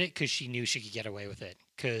 She did it because she knew she could get away with it.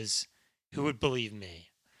 Because who would believe me?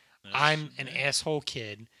 I'm an asshole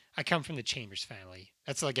kid. I come from the Chambers family.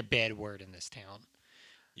 That's like a bad word in this town.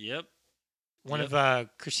 Yep. One of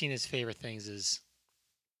Christina's favorite things is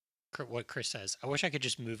what Chris says. "I wish I could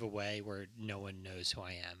just move away where no one knows who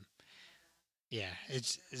I am." Yeah,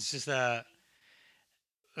 it's just a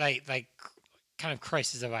like kind of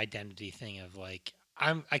crisis of identity thing of like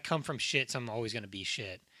I come from shit, so I'm always gonna be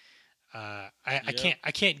shit. I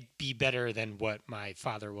can't be better than what my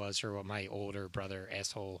father was or what my older brother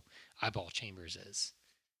asshole Eyeball Chambers is.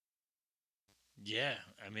 Yeah,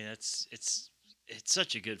 I mean it's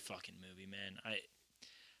such a good fucking movie, man.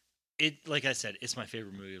 It like I said, it's my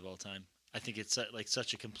favorite movie of all time. I think it's like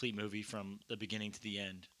such a complete movie from the beginning to the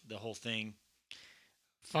end. The whole thing.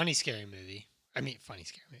 Funny scary movie. I mean,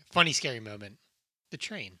 funny scary moment. The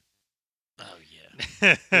train. Oh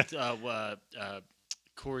yeah. With,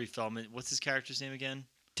 Corey Feldman. What's his character's name again?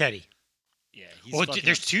 Teddy. Yeah, he's Well, fucking-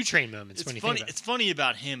 there's two train moments It's when you funny. think about it. It's funny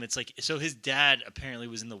about him. It's like so his dad apparently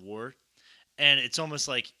was in the war, and it's almost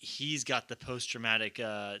like he's got the post traumatic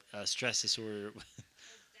stress disorder.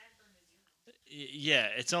 Yeah,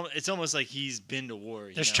 it's almost like he's been to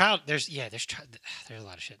war. There's know? child. There's a lot of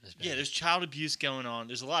shit in this. Movie. Yeah, there's child abuse going on.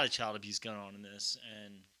 There's a lot of child abuse going on in this,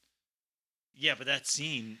 and yeah, but that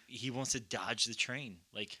scene, he wants to dodge the train.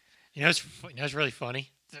 Like, it's really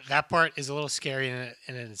funny. That part is a little scary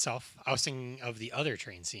in itself. I was thinking of the other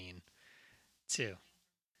train scene, too,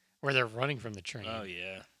 where they're running from the train. oh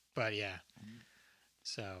yeah, But yeah,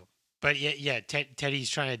 so but yeah. Teddy's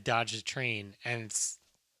trying to dodge the train, and does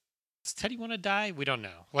Teddy want to die? We don't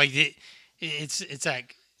know. Like it's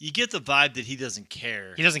like you get the vibe that he doesn't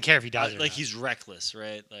care. he doesn't care if he dies. Or like not. he's reckless,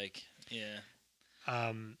 right? Like, yeah.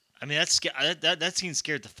 Um, I mean, that scene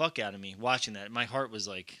scared the fuck out of me watching that. My heart was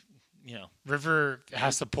like, River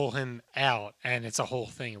has to pull him out, and it's a whole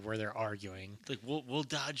thing of where they're arguing. like we'll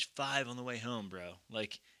dodge 5 on the way home, bro.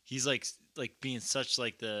 Like he's like being such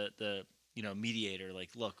like the mediator. Like,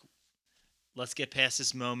 look, let's get past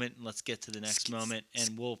this moment and let's get to the next moment,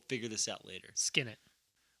 and we'll figure this out later. Skin it.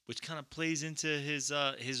 Which kind of plays into his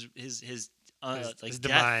like His death.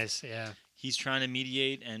 demise. Yeah, He's trying to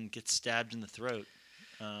mediate and gets stabbed in the throat.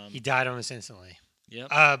 he died almost instantly. Yep.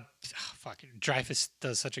 Fuck. Dreyfuss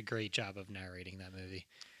does such a great job of narrating that movie.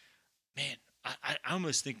 Man, I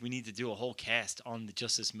almost think we need to do a whole cast on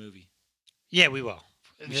just this movie. Yeah, we will.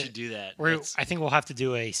 We should do that. I think we'll have to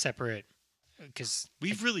do a separate because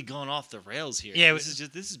We've really gone off the rails here. Yeah, this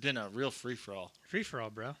has been a real free for all. free for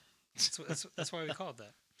all, bro. That's why we called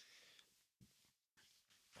that.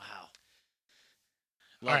 Wow.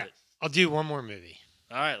 All Love right, it. I'll do one more movie.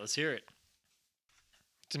 All right, let's hear it.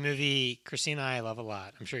 It's a movie Christina and I love a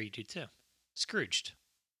lot. I'm sure you do too. Scrooged.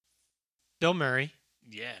 Bill Murray,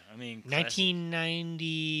 Yeah, I mean, classic.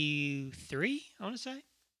 1993. I want to say.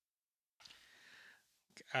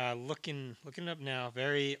 Looking it up now.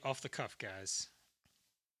 Very off the cuff, guys.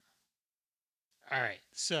 All right,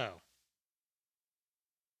 so.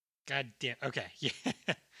 God damn. Okay, yeah,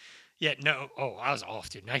 yeah. No. Oh, I was off,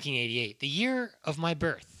 dude. 1988, the year of my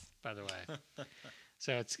birth, by the way.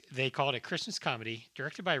 So they called it Christmas comedy,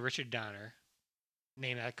 directed by Richard Donner.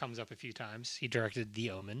 Name that comes up a few times. He directed The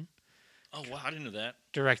Omen. Oh wow, I didn't know that.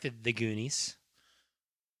 Directed The Goonies.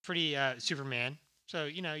 Pretty Superman. So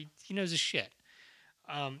he knows his shit.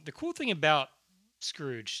 The cool thing about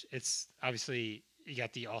Scrooge, it's obviously you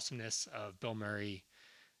got the awesomeness of Bill Murray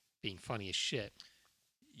being funny as shit.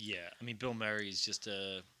 Yeah, I mean Bill Murray is just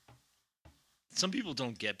a. Some people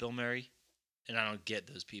don't get Bill Murray, and I don't get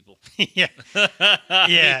those people. Yeah, I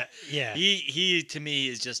yeah, mean, yeah. he to me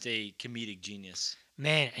is just a comedic genius.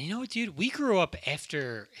 Man, and you know what, dude? We grew up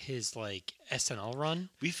after his like SNL run,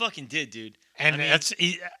 We fucking did, dude. and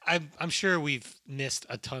I mean- I'm sure we've missed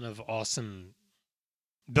a ton of awesome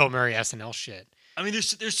Bill Murray SNL shit. I mean,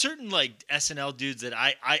 there's certain like SNL dudes that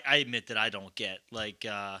I admit that I don't get, like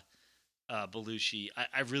Belushi.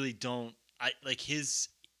 I really don't. I like his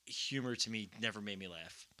humor to me never made me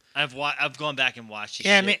laugh. I've gone back and watched his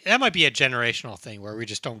Yeah, I shit. mean that might be a generational thing where we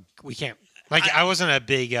can't. Like I wasn't a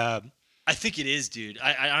big. I think it is, dude.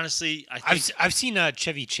 I honestly I think I've seen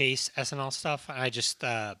Chevy Chase SNL stuff, and I just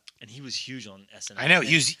and he was huge on SNL. I know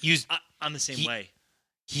And I'm the same he- way.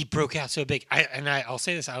 he broke out so big. I'll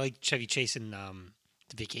say this: I like Chevy Chase in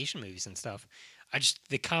the vacation movies and stuff.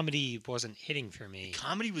 The comedy wasn't hitting for me.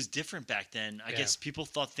 Comedy was different back then. I Yeah. guess people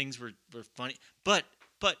thought things were funny. But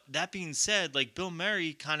that being said, like Bill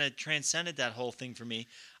Murray kind of transcended that whole thing for me.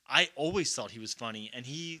 I always thought he was funny, and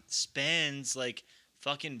he spans like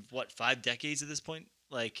fucking 5 decades at this point.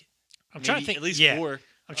 Like I'm trying to maybe think. at least yeah, 4.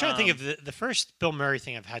 I'm trying to think of the first Bill Murray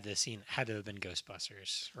thing I've had to have been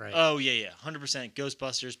Ghostbusters, right? Oh yeah, 100%.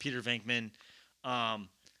 Ghostbusters, Peter Venkman.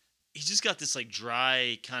 He's just got this like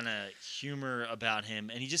dry kind of humor about him,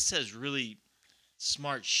 and he just says really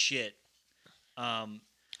smart shit.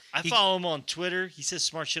 I follow him on Twitter. He says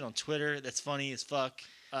smart shit on Twitter. That's funny as fuck.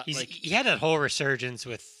 He had that whole resurgence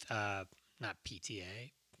with not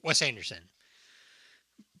PTA, Wes Anderson,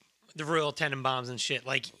 the Royal Tenenbaums and shit.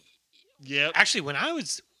 Like, yep. actually, when I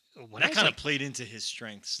was That kind of played into his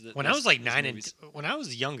strengths. when I was like when I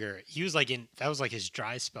was younger, he was like that was like his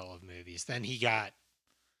dry spell of movies. Then he got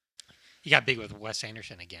big with Wes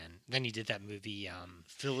Anderson again. Then he did that movie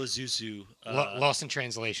Phil Azuzu. Lost in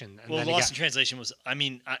Translation. And Well, then he Lost got- in Translation was. I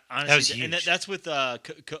mean, honestly, huge. and that's with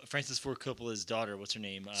Francis Ford Coppola's daughter. What's her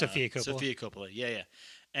name? Sophia Coppola. Sophia Coppola. Yeah.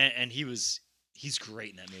 And he's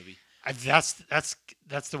great in that movie.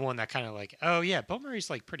 That's the one that kind of like, oh yeah, Bill Murray's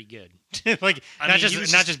like pretty good. Like I not mean, just he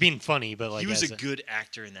was not just- just being funny, but like He was as a good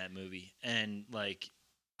actor in that movie, and like,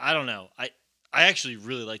 I don't know, I actually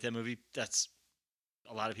really like that movie. That's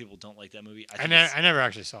a lot of people don't like that movie. I never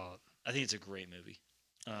actually saw it. I think it's a great movie.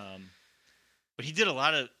 But he did a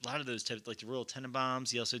lot of those types, like the Royal Tenenbaums.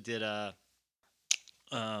 He also did oh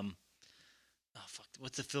fuck,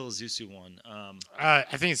 what's the Phil Azuzu one? I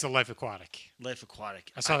think it's The Life Aquatic. Life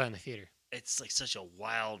Aquatic. I saw that in the theater. It's like such a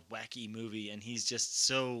wild, wacky movie, and he's just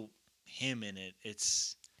so him in it.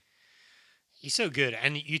 He's so good,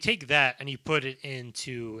 and you take that and you put it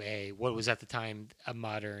into what was at the time a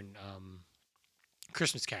modern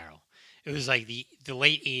Christmas Carol. It was like the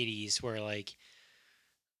late '80s, where like,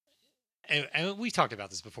 and we talked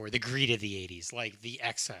about this before, the greed of the '80s, like the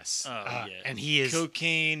excess. Oh yeah, and he is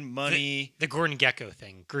cocaine, money. the Gordon Gekko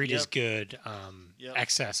thing. Greed is Yep. good. Yep.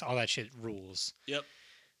 Excess, all that shit rules. Yep.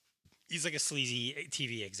 He's like a sleazy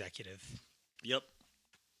TV executive. Yep.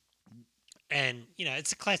 And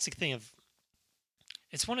it's a classic thing of.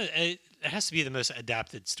 It's it has to be the most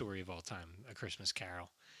adapted story of all time, A Christmas Carol.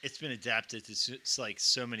 It's been adapted to like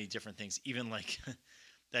so many different things. Even like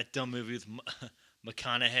that dumb movie with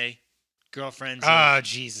McConaughey, Girlfriends. Oh,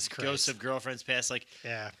 Jesus Christ! Ghosts of Girlfriends Past. Like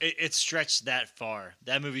Yeah, it stretched that far.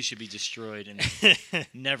 That movie should be destroyed and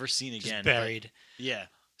never seen just again. buried. But, yeah.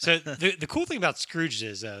 So the cool thing about Scrooge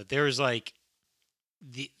is there was like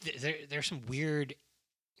there's some weird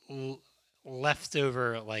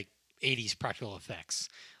leftover like 80s practical effects,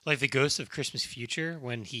 like the Ghost of Christmas Future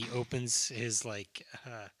when he opens his like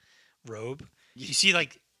robe. You see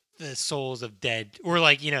like the souls of dead, or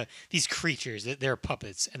like these creatures that they're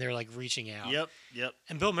puppets and they're like reaching out. Yep.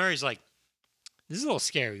 And Bill Murray's like, this is a little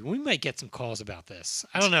scary. We might get some calls about this.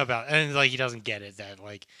 I don't know about, and like he doesn't get it that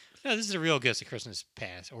like, no, this is a real Ghost of Christmas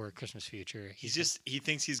Past or Christmas Future. He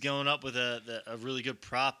thinks he's going up with a really good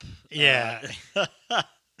prop. Yeah.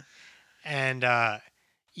 And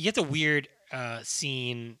you get the weird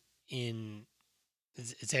scene in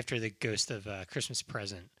it's after the Ghost of Christmas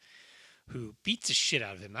Present, who beats the shit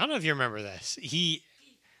out of him. I don't know if you remember this.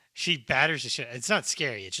 She batters the shit. It's not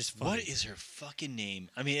scary. It's just funny. What is her fucking name?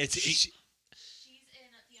 I mean, it's She's in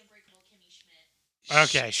The Unbreakable Kimmy Schmidt.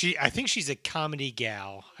 Okay, I think she's a comedy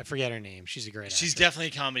gal. I forget her name. She's a great She's actress. definitely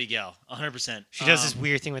a comedy gal, 100%. She does this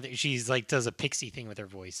weird thing with it. She's like does a pixie thing with her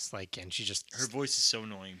voice, like, and she just Her voice is so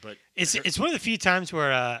annoying, but it's one of the few times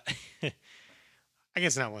where I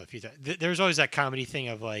guess not one of the few times. There's always that comedy thing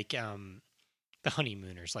of like the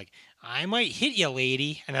honeymooners, like I might hit you,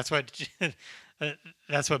 lady, and that's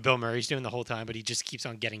what Bill Murray's doing the whole time, but he just keeps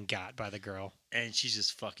on getting got by the girl. and she's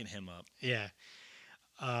just fucking him up. Yeah.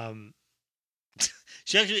 Um,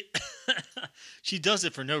 She actually she does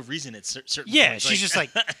it for no reason at certain Yeah, points. she's just like,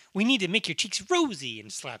 we need to make your cheeks rosy,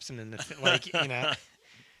 and slaps him in the like, you know.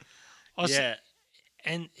 Also, yeah,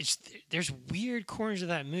 and there's weird corners of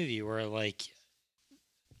that movie where like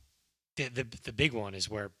the big one is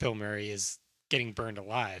where Bill Murray is getting burned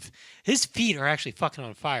alive. His feet are actually fucking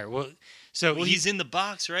on fire. Well, he's in the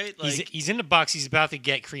box, right? Like, he's in the box. He's about to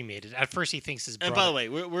get cremated. At first, he thinks his brother. and by the way,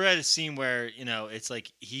 we're at a scene where it's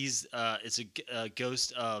like it's a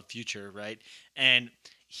ghost of future, right? And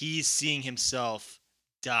he's seeing himself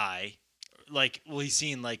die. Like, well, he's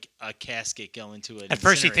seeing like a casket go into it. At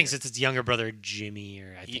first, he thinks it's his younger brother Jimmy,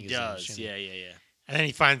 or I think he his name is does. Jimmy. Yeah. And then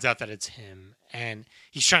he finds out that it's him, and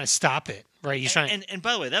he's trying to stop it. Right? He's trying. And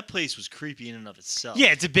by the way, that place was creepy in and of itself.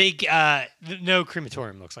 Yeah, it's a big. No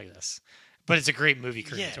crematorium looks like this, but it's a great movie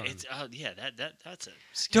crematorium. That's a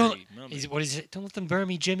scary moment. What is it? Don't let them burn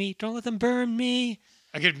me, Jimmy. Don't let them burn me.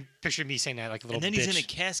 I could picture me saying that like a little. And then bitch. he's in a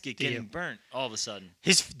casket to you. getting burnt all of a sudden.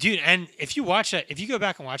 His dude, and if you watch that, if you go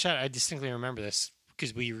back and watch that, I distinctly remember this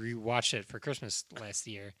because we rewatched it for Christmas last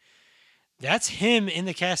year. That's him in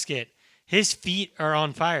the casket. His feet are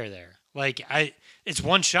on fire there. Like it's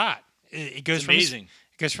one shot. It goes It's from amazing.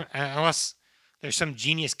 It goes from unless there's some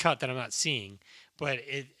genius cut that I'm not seeing, but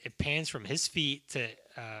it pans from his feet to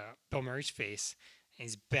Bill Murray's face, and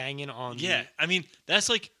he's banging on. Yeah, I mean that's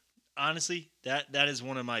like honestly that is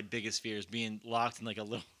one of my biggest fears, being locked in like a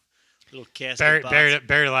little casket box.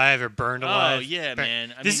 buried alive or burned alive. Oh yeah,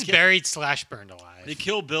 man. I This mean, is buried / burned alive. the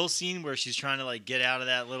Kill Bill scene where she's trying to like get out of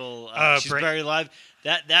that little. She's break- buried alive.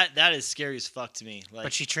 That is scary as fuck to me. Like,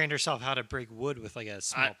 But she trained herself how to break wood with like a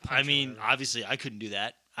small. I punch or mean, whatever. obviously, I couldn't do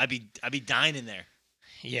that. I'd be dying in there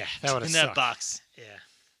Yeah, that would have in sucked. that box.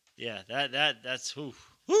 Yeah. Yeah, that's whew.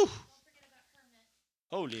 Don't forget about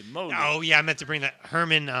Hermit. Holy moly! Oh yeah, I meant to bring that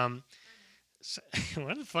Herman.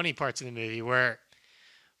 One of the funny parts of the movie where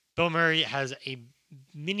Bill Murray has a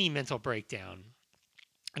mini mental breakdown,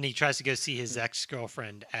 and he tries to go see his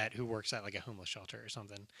ex-girlfriend who works at like a homeless shelter or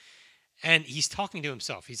something, and he's talking to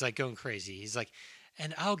himself. He's like going crazy. He's like,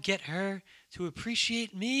 and I'll get her to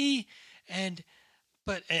appreciate me,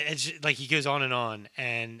 but it's just, like he goes on,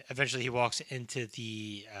 and eventually he walks into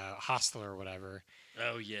the hostel or whatever.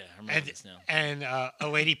 Oh yeah, I remember this now. And a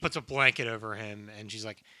lady puts a blanket over him, and she's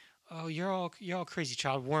like, "Oh, you're all crazy,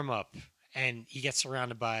 child. Warm up." And he gets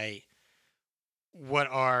surrounded by what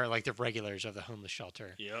are like the regulars of the homeless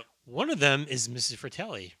shelter. Yep. One of them is Mrs.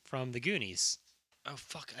 Fratelli from The Goonies. Oh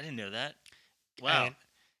fuck, I didn't know that. Wow. And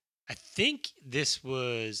I think this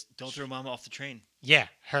was Don't throw mama off the train.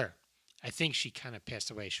 her. I think she kind of passed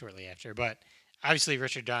away shortly after, but obviously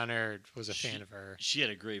Richard Donner was a fan of her. She had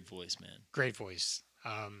a great voice, man. Great voice.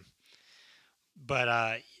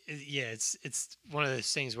 But yeah, it's one of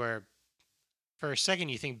those things where for a second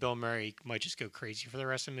you think Bill Murray might just go crazy for the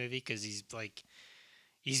rest of the movie because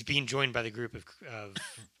he's being joined by the group of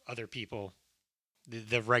other people,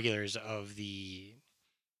 the regulars of the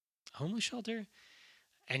homeless shelter,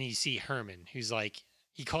 and you see Herman, who's like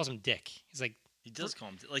he calls him Dick. He's like He does call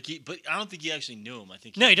him like but I don't think he actually knew him. I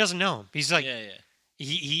think no, he doesn't know him. He's like yeah.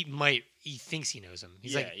 he thinks he knows him.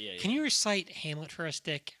 He's like, Yeah. can you recite Hamlet for us,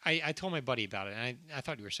 Dick? I told my buddy about it, and I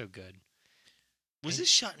thought you were so good. Was this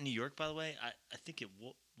shot in New York, by the way? I think it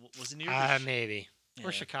was in New York. Maybe. Yeah.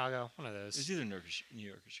 Or Chicago, one of It was those. either New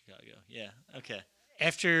York or Chicago. Yeah. Okay.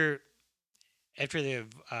 After the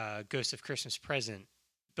Ghost of Christmas Present,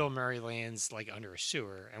 Bill Murray lands like under a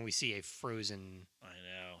sewer, and we see a frozen. I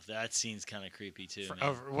know that scene's kind of creepy too.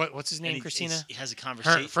 man. What's his And name? Christina. he has a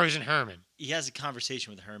conversation. Frozen Herman. He has a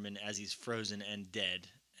conversation with Herman as he's frozen and dead.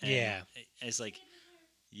 And Yeah. it's like,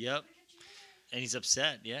 yep. And he's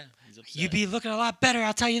upset. Yeah, he's upset. You'd be looking a lot better.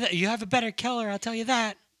 I'll tell you that. You have a better killer. I'll tell you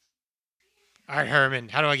that. All right, Herman.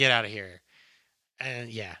 How do I get out of here? And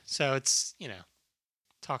yeah, so it's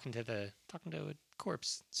talking to a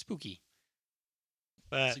corpse, spooky.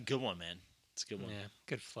 But It's a good one, man. It's a good one. yeah,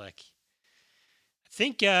 good flick.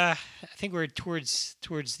 I think we're towards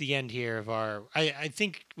the end here of our. I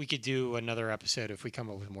think we could do another episode if we come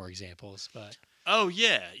up with more examples. But Oh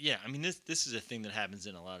yeah. I mean, this is a thing that happens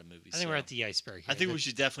in a lot of movies. I think so we're at the iceberg. I here. think we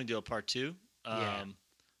should definitely do a part 2. Yeah.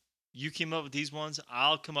 You came up with these ones.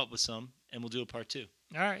 I'll come up with some, and we'll do a part 2.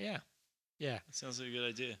 All right, yeah, yeah. That sounds like a good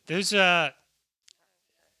idea. There's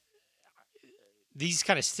these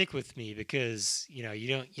kind of stick with me because you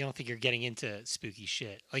don't think you're getting into spooky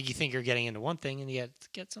shit. Like you think you're getting into one thing and you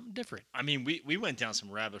get something different. I mean, we went down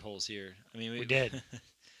some rabbit holes here. I mean, We did.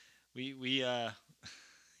 we yeah.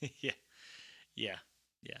 Yeah.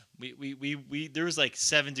 Yeah. We there was like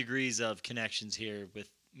 7 degrees of connections here with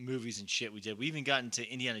movies and shit we did. We even got into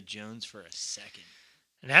Indiana Jones for a second.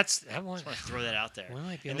 And that one. Just want to throw that out there. We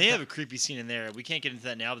might be And able they to- have a creepy scene in there. We can't get into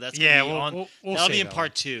that now, but that's Yeah, gonna be on. we'll that'll be save in that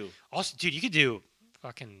part one. 2. Also, dude, you could do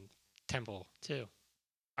fucking Temple too.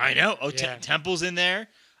 I know. Oh, Yeah. Temple's in there.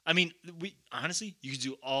 I mean, we honestly, you could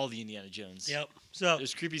do all the Indiana Jones. So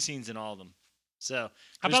There's creepy scenes in all of them. So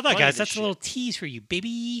how there's about that, plenty of guys? this That's shit. a little tease for you,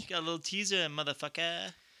 baby. Got a little teaser,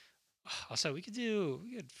 motherfucker. Also, we could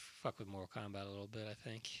fuck with Mortal Kombat a little bit. I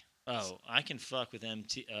think. Oh, I can fuck with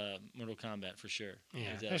Mortal Kombat for sure. Yeah, No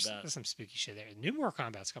doubt there's about it. some spooky shit there. New Mortal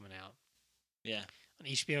Kombat's coming out Yeah. on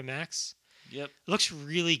HBO Max. Yep. It looks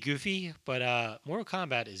really goofy, but Mortal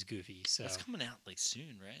Kombat is goofy. So That's coming out like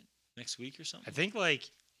soon, right? Next week or something. I think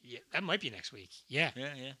that might be next week. Yeah,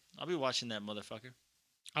 Yeah, yeah. I'll be watching that motherfucker.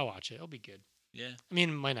 I'll watch it. It'll be good. Yeah. I mean,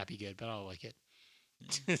 it might not be good, but I'll like it.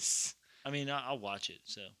 It's I mean, I'll watch it,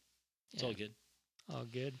 so it's all Yeah. good. all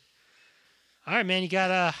good. All right, man. You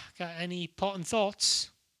got any parting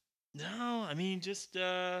thoughts? No, I mean, just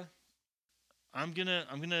I'm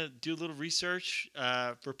gonna do a little research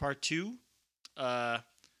for part 2.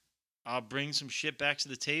 I'll bring some shit back to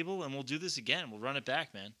the table, and we'll do this again. We'll run it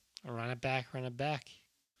back, man. I'll run it back.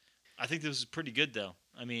 I think this is pretty good, though.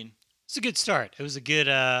 I mean, It's a good start. It was a good.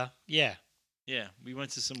 Yeah. yeah, we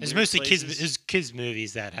went to some. It's weird mostly places. kids. It's kids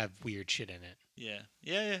movies that have weird shit in it, Yeah,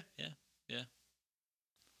 yeah, yeah, yeah.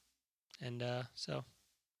 and so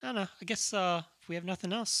I don't know. I guess if we have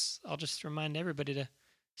nothing else, I'll just remind everybody to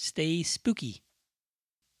stay spooky.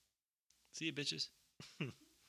 See you, bitches.